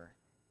and over,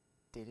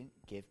 didn't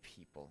give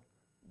people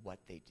what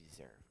they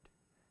deserved,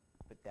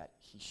 but that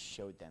he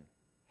showed them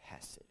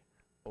Hesed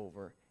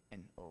over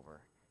and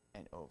over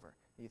and over.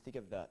 You think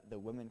of the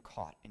women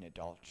caught in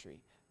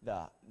adultery.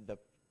 The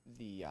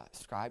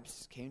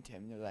scribes came to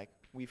him, and they're like,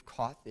 we've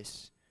caught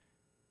this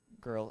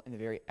girl in the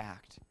very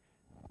act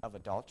of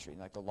adultery.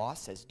 And the law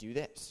says, do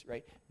this,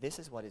 right? This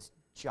is what is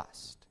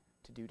just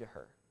to do to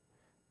her.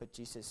 But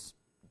Jesus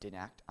didn't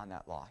act on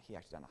that law. He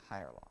acted on a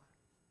higher law.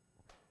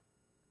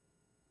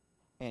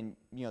 And,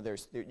 you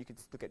could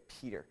look at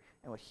Peter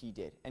and what he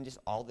did, and just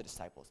all the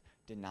disciples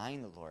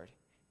denying the Lord,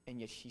 and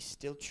yet he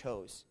still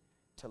chose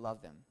to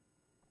love them.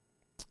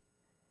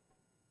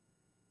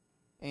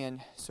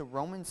 And so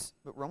Romans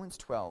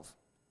 12.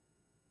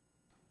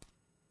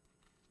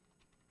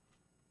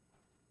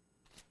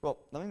 Well,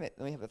 let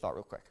me have a thought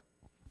real quick.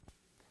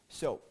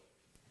 So,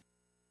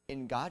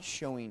 in God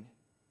showing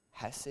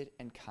Hesed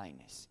and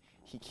kindness,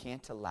 he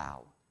can't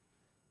allow.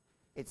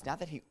 It's not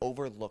that he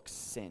overlooks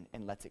sin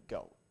and lets it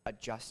go. A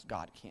just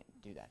God can't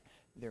do that.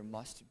 There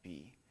must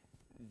be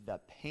the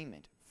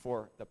payment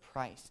for the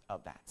price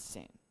of that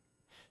sin.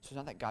 So it's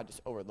not that God just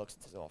overlooks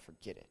and says, I'll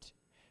forget it.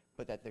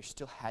 But that there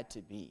still had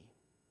to be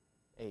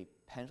a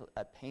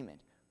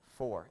payment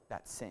for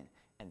that sin.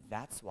 And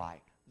that's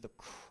why the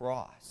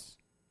cross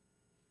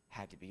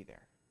had to be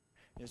there.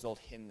 There's an old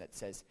hymn that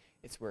says,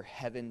 it's where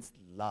heaven's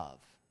love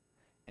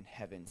and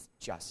heaven's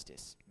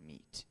justice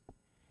meet.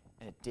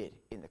 And it did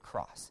in the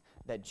cross.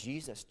 That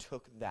Jesus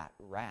took that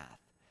wrath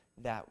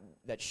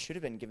that should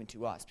have been given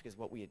to us because of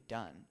what we had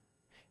done,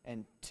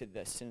 and to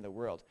the sin of the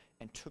world,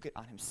 and took it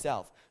on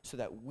himself so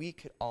that we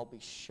could all be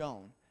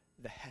shown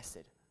the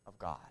Hesed of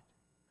God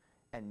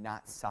and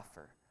not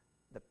suffer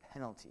the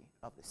penalty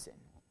of the sin.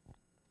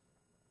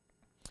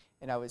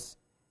 And I was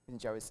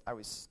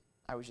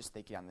just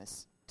thinking on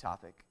this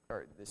topic,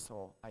 or this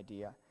whole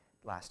idea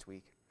last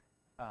week,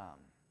 and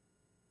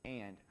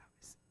I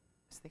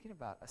was thinking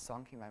about a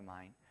song came to my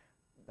mind,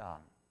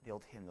 the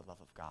old hymn, "The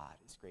Love of God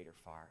is Greater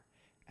Far,"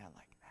 and I'm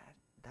like,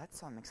 that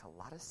song makes a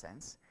lot of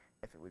sense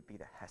if it would be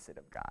the Hesed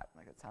of God.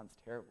 Like, it sounds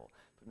terrible,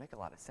 but it would make a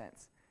lot of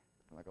sense.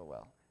 I'm like, oh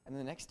well. And then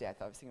the next day,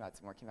 I was thinking about it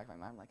some more, came back to my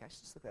mind, I'm like, I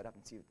should just look that up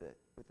and see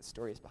what the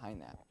story is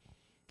behind that.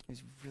 It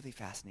was really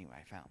fascinating what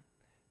I found.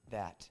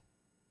 That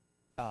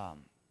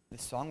the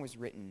song was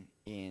written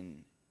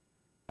in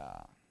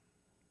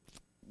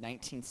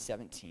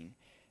 1917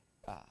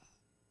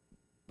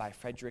 by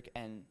Frederick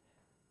N.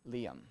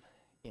 Liam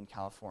in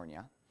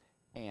California.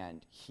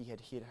 And he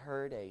had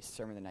heard a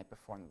sermon the night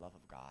before on the love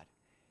of God.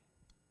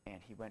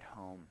 And he went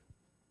home,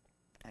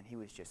 and he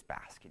was just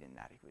basking in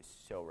that. He was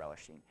so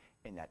relishing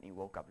in that. And he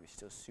woke up, he was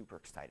still super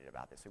excited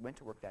about this. So he went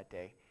to work that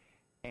day,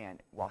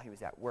 and while he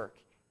was at work,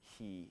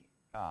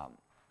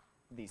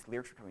 these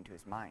lyrics were coming to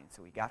his mind.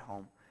 So he got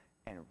home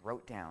and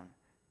wrote down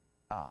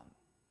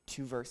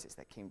 2 verses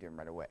that came to him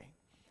right away.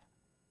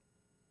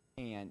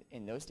 And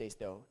in those days,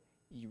 though,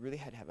 you really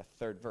had to have a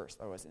third verse,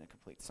 otherwise it wasn't a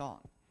complete song.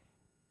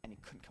 And he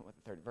couldn't come up with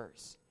a third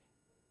verse.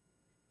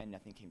 And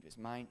nothing came to his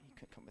mind. He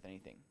couldn't come up with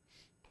anything.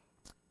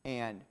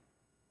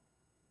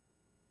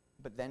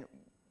 But then,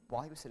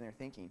 while he was sitting there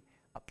thinking,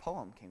 a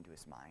poem came to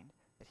his mind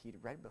that he'd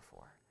read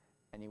before.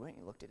 And he went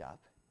and he looked it up,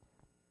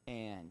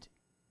 and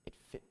it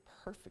fit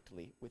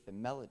perfectly with the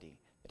melody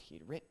that he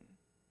had written.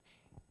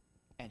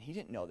 And he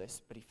didn't know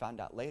this, but he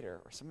found out later,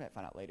 or somebody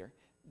found out later,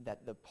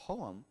 that the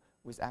poem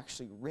was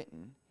actually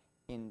written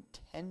in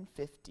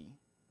 1050,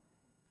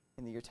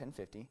 in the year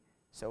 1050,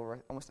 so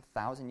almost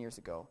 1,000 years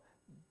ago,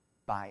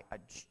 by a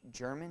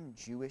German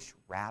Jewish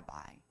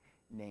rabbi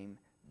named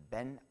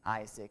Ben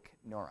Isaac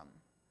Norum.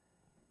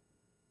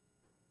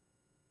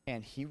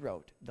 And he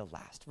wrote the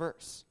last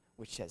verse,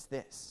 which says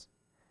this: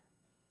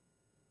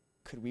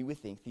 "Could we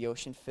with ink the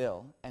ocean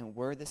fill, and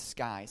were the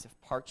skies of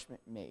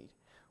parchment made,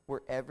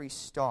 were every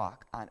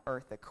stalk on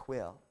earth a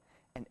quill,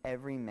 and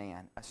every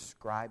man a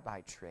scribe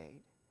by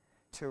trade,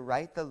 to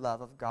write the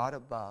love of God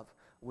above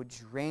would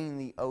drain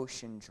the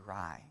ocean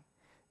dry,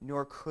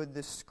 nor could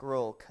the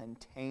scroll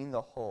contain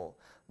the whole,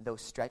 though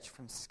stretched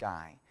from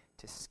sky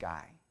to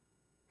sky.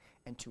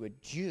 And to a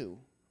Jew,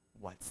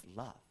 what's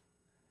love?"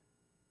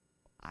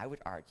 I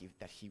would argue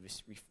that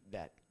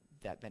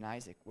that Ben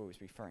Isaac was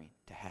referring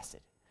to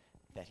Hesed.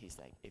 That he's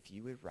like, if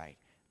you would write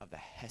of the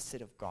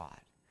Hesed of God,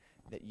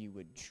 that you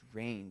would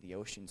drain the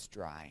oceans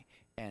dry,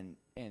 and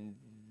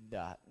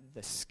the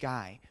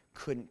sky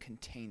couldn't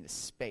contain the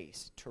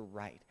space to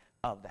write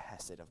of the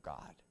Hesed of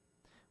God.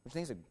 Which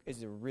I think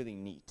is a really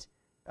neat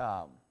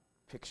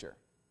picture.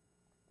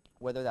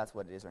 Whether that's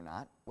what it is or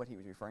not, what he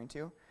was referring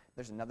to,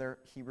 there's another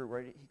Hebrew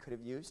word he could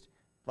have used,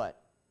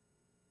 but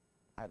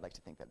I'd like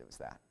to think that it was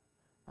that.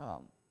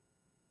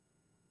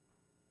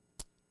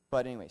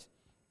 But anyways,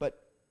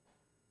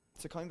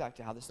 so coming back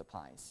to how this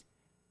applies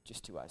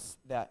just to us,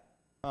 that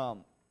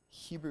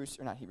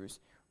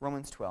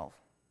Romans 12,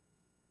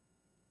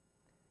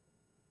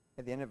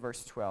 at the end of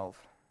verse 12,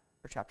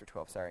 or chapter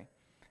 12, sorry,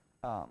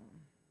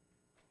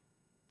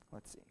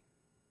 let's see.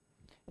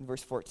 In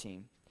verse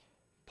 14,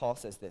 Paul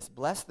says this: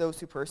 "Bless those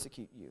who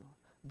persecute you.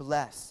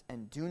 Bless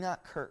and do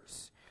not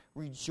curse.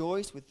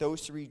 Rejoice with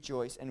those who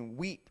rejoice, and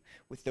weep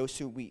with those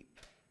who weep.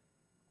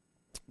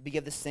 Be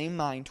of the same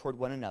mind toward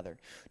one another.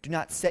 Do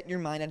not set your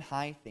mind on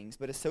high things,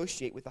 but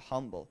associate with the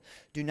humble.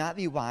 Do not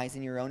be wise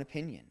in your own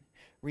opinion.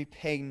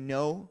 Repay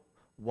no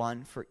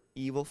one for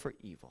evil.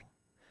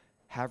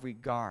 Have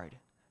regard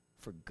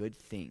for good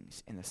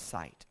things in the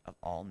sight of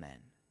all men.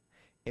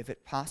 If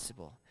it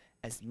possible,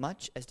 as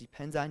much as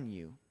depends on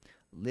you,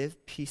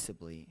 live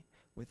peaceably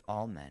with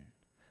all men.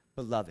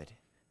 Beloved,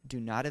 do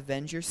not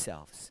avenge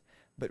yourselves,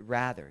 but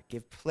rather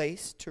give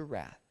place to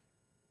wrath.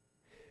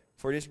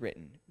 For it is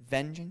written,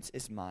 'Vengeance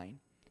is mine,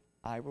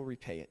 I will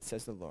repay it,'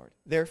 says the Lord.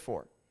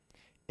 Therefore,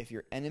 if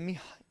your enemy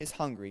is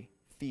hungry,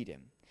 feed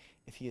him.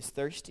 If he is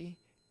thirsty,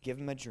 give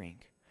him a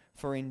drink.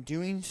 For in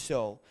doing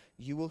so,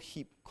 you will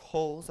heap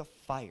coals of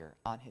fire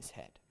on his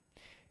head.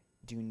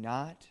 Do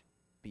not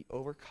be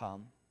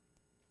overcome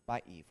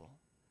by evil,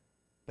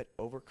 but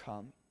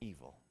overcome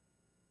evil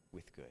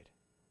with good."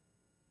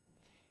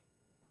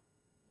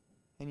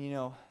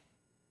 And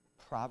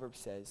Proverbs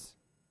says,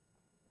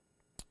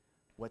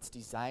 what's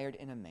desired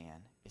in a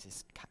man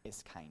is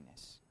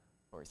kindness,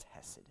 or is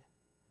hesed.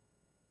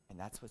 And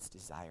that's what's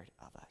desired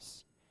of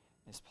us.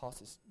 And as Paul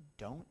says,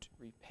 don't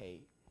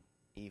repay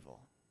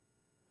evil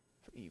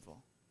for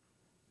evil,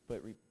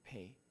 but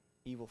repay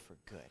evil for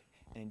good.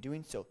 And in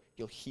doing so,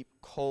 you'll heap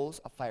coals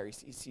of fire.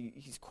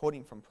 He's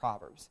quoting from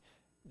Proverbs,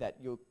 that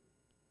you'll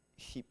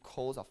heap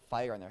coals of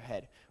fire on their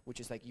head, which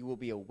is like you will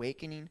be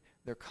awakening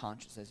their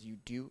conscience as you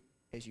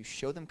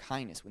show them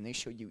kindness when they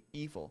show you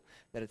evil,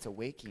 that it's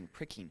awakening,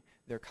 pricking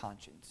their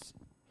conscience.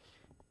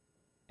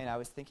 And I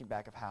was thinking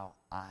back of how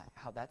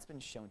that's been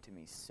shown to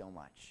me so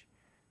much.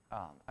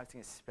 I was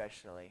thinking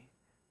especially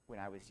when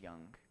I was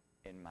young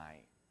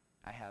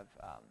I have,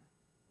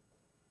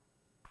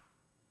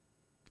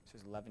 so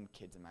there's 11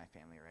 kids in my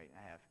family, right? And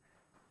I have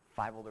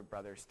 5 older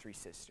brothers, 3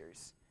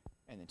 sisters,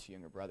 and then 2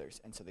 younger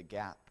brothers. And so the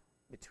gap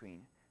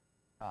between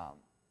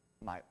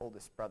my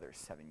oldest brother is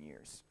 7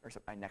 years, or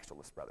my next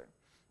oldest brother.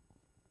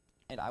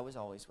 And when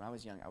I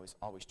was young, I was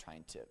always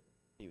trying to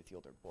be with the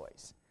older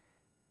boys.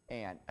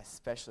 And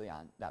especially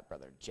on that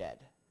brother, Jed.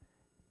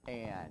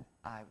 And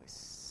I was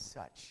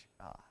such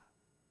a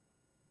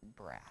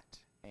brat.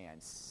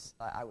 And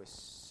I was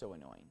so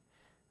annoying.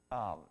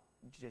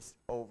 Just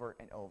over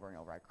and over and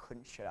over. I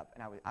couldn't shut up.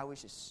 And I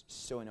was just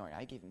so annoying.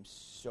 I gave him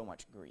so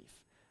much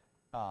grief.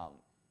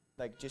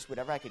 like just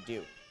whatever I could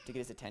do to get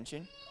his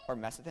attention or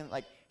mess with him.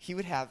 Like he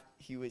loved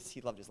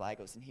his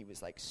Legos, and he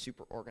was like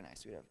super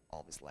organized. We'd have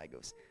all of his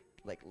Legos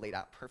like laid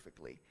out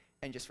perfectly,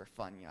 and just for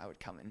fun, I would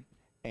come in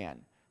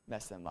and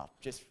mess them up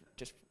just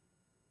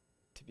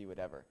to be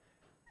whatever.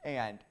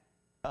 And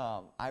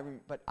I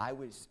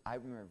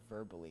remember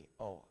verbally,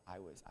 I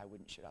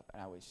wouldn't shut up,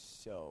 and I was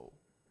so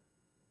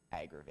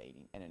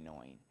aggravating and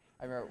annoying.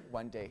 I remember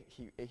one day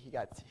he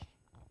got.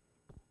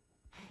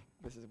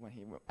 This is when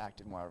he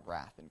acted more of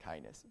wrath than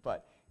kindness.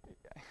 But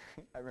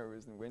I remember it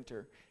was in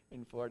winter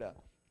in Florida,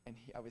 and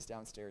I was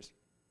downstairs,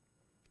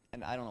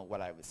 and I don't know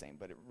what I was saying,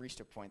 but it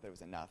reached a point that it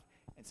was enough.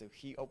 And so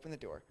he opened the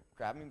door,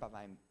 grabbed me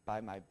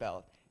by my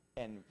belt,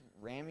 and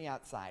ran me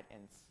outside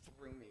and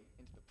threw me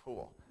into the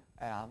pool.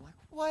 And I'm like,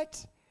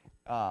 what?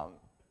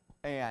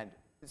 And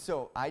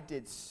so I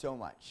did so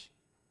much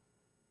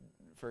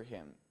for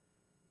him,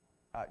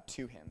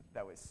 to him,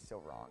 that was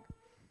so wrong.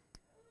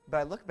 But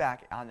I look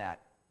back on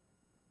that,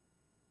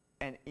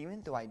 and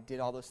even though I did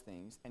all those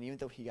things, and even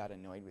though he got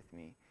annoyed with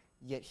me,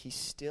 yet he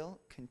still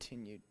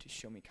continued to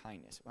show me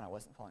kindness when I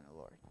wasn't following the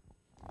Lord.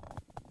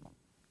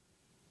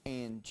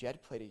 And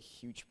Jed played a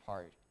huge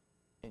part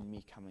in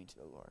me coming to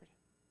the Lord.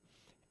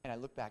 And I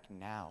look back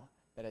now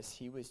that as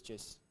he was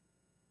just,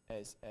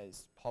 as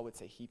Paul would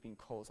say, heaping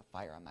coals of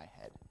fire on my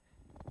head,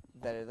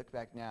 that I look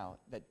back now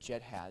that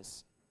Jed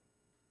has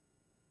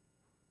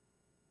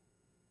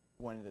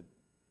one of the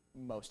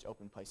most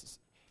open places.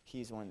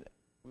 He's one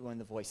of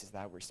the voices that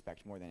I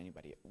respect more than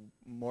anybody,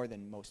 more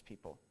than most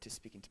people, to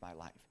speak into my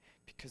life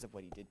because of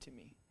what he did to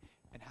me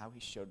and how he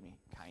showed me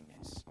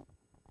kindness.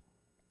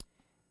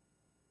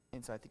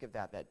 And so I think of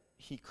that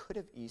he could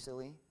have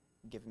easily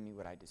given me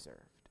what I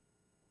deserved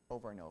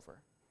over and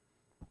over,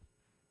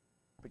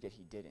 but yet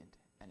he didn't,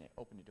 and it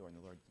opened a door and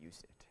the Lord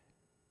used it.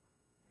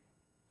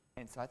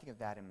 And so I think of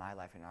that in my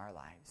life, in our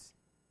lives.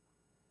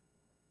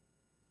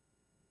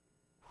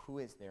 Who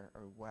is there,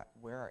 or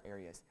where are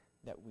areas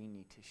that we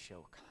need to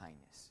show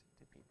kindness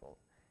to people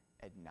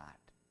and not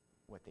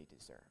what they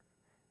deserve?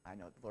 I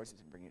know the Lord's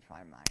just bringing it to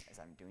my mind as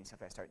I'm doing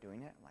stuff. I start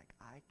doing it. I'm like,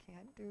 I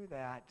can't do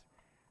that.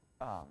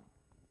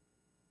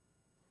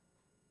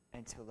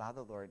 And to allow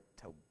the Lord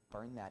to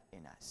burn that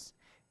in us.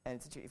 And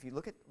it's, if you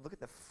look at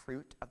the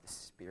fruit of the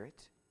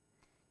Spirit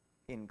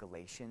in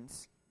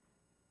Galatians,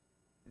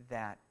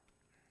 let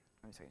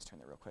me just turn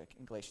that real quick.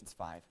 In Galatians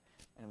 5,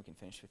 and then we can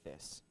finish with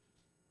this.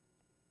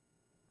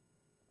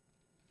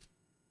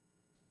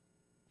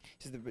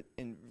 It says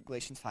in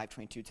Galatians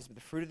 5:22, it says, "But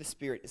the fruit of the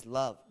Spirit is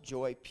love,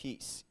 joy,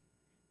 peace,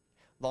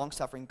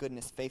 long-suffering,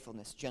 goodness,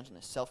 faithfulness,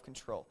 gentleness,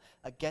 self-control.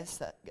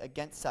 Against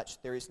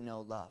such there is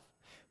no love."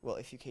 Well,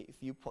 if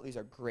you pull,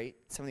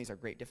 some of these are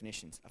great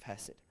definitions of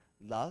Hesed.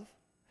 Love,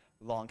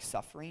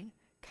 long-suffering,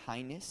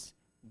 kindness,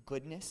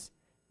 goodness,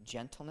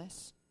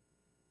 gentleness.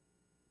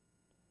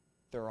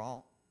 They're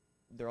all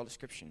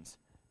descriptions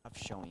of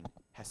showing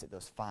Hesed.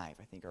 Those 5,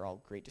 I think, are all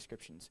great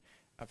descriptions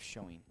of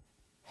showing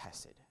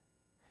Hesed.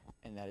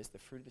 And that is the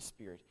fruit of the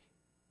Spirit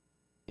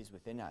is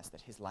within us,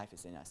 that his life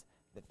is in us,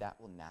 that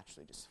will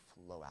naturally just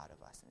flow out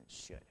of us, and it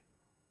should.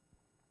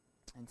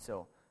 And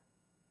so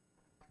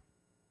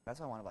that's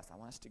what I want of us. I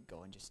want us to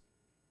go and just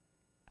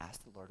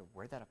ask the Lord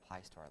where that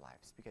applies to our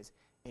lives, because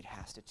it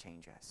has to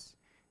change us.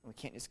 And we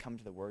can't just come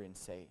to the Word and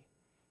say,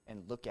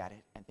 and look at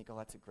it and think, oh,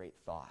 that's a great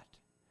thought.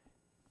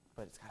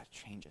 But it's got to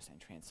change us and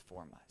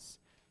transform us.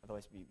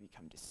 Otherwise we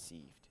become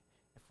deceived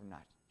if we're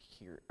not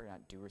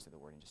doers of the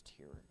Word and just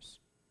hearers.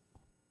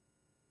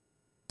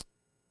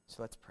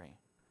 So let's pray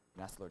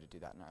and ask the Lord to do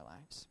that in our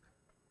lives.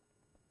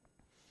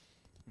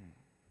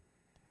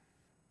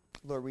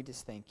 Lord, we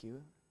just thank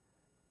you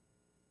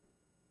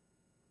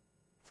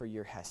for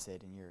your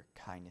Hesed and your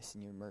kindness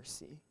and your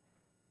mercy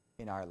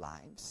in our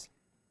lives.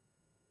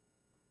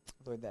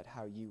 Lord, that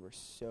how you were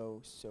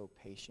so, so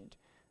patient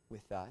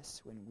with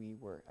us when we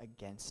were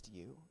against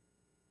you.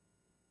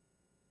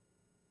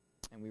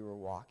 And we were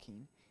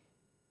walking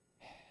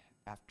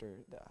after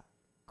the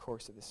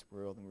course of this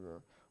world, and we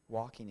were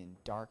walking in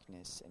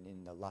darkness and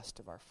in the lust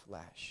of our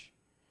flesh.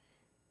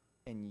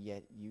 And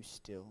yet you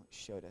still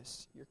showed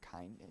us your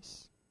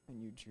kindness,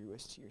 and you drew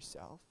us to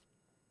yourself,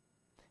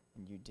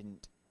 and you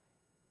didn't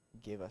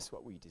give us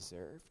what we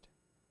deserved.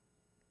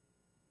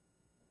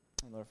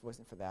 And Lord, if it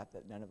wasn't for that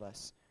none of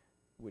us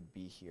would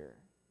be here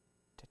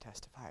to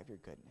testify of your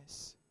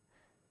goodness.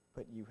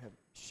 But you have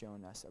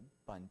shown us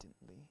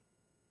abundantly.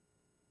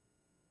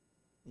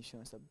 You've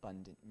shown us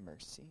abundant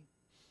mercy.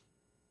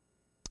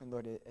 And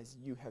Lord, as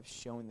you have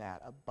shown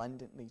that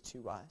abundantly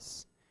to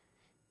us,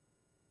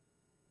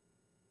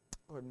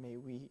 Lord, may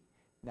we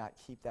not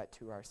keep that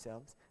to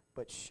ourselves,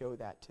 but show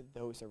that to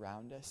those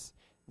around us,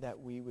 that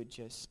we would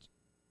just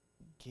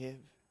give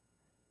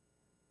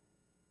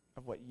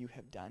of what you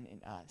have done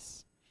in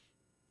us.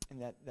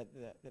 And that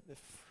the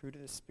fruit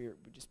of the Spirit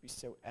would just be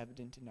so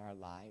evident in our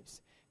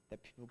lives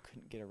that people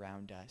couldn't get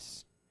around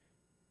us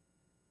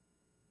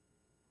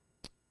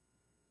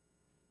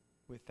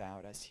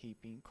without us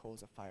heaping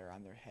coals of fire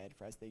on their head.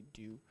 For as they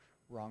do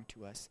wrong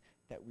to us,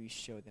 that we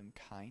show them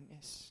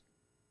kindness.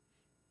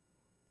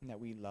 and that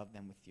we love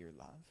them with your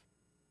love.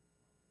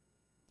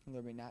 And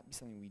Lord, it may not be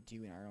something we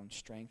do in our own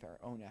strength, our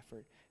own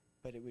effort,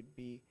 but it would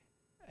be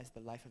as the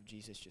life of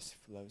Jesus just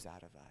flows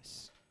out of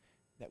us,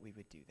 that we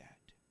would do that.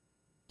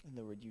 And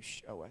Lord, would you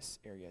show us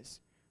areas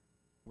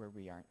where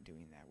we aren't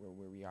doing that,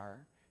 where we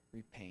are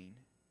repaying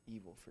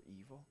evil for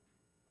evil.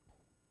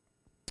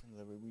 And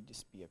Lord, would we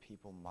just be a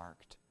people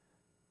marked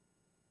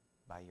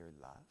by your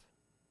love.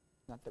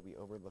 Not that we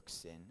overlook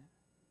sin,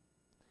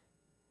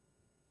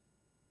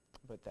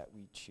 but that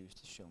we choose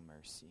to show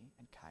mercy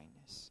and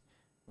kindness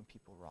when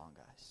people wrong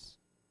us.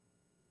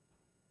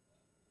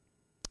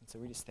 And so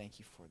we just thank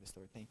you for this,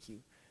 Lord. Thank you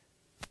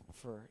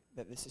for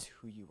that this is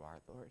who you are,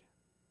 Lord.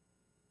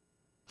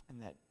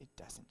 And that it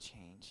doesn't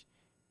change,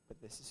 but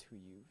this is who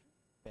you've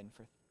been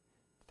for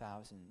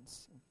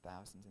thousands and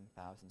thousands and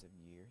thousands of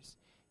years,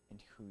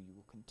 and who you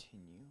will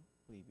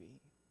continually be.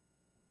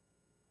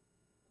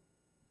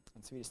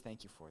 And so we just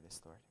thank you for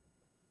this, Lord,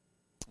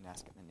 and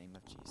ask it in the name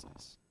of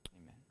Jesus.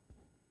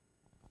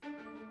 Amen.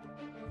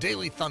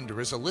 Daily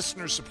Thunder is a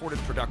listener-supported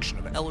production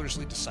of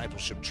Ellerslie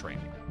Discipleship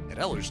Training. At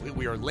Ellerslie,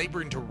 we are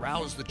laboring to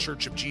rouse the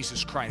Church of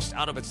Jesus Christ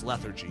out of its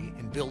lethargy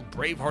and build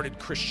brave-hearted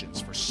Christians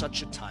for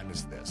such a time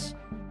as this.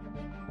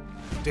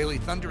 Daily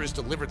Thunder is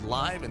delivered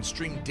live and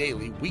streamed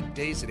daily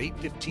weekdays at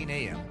 8:15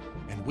 a.m.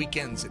 and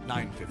weekends at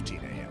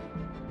 9:15 a.m.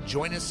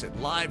 Join us at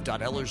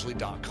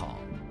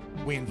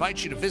live.ellerslie.com. We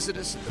invite you to visit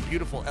us at the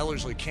beautiful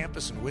Ellerslie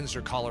campus in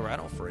Windsor,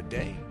 Colorado for a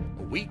day,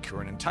 a week,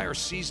 or an entire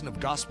season of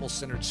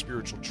gospel-centered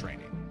spiritual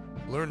training.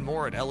 Learn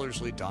more at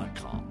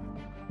ellerslie.com.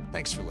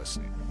 Thanks for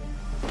listening.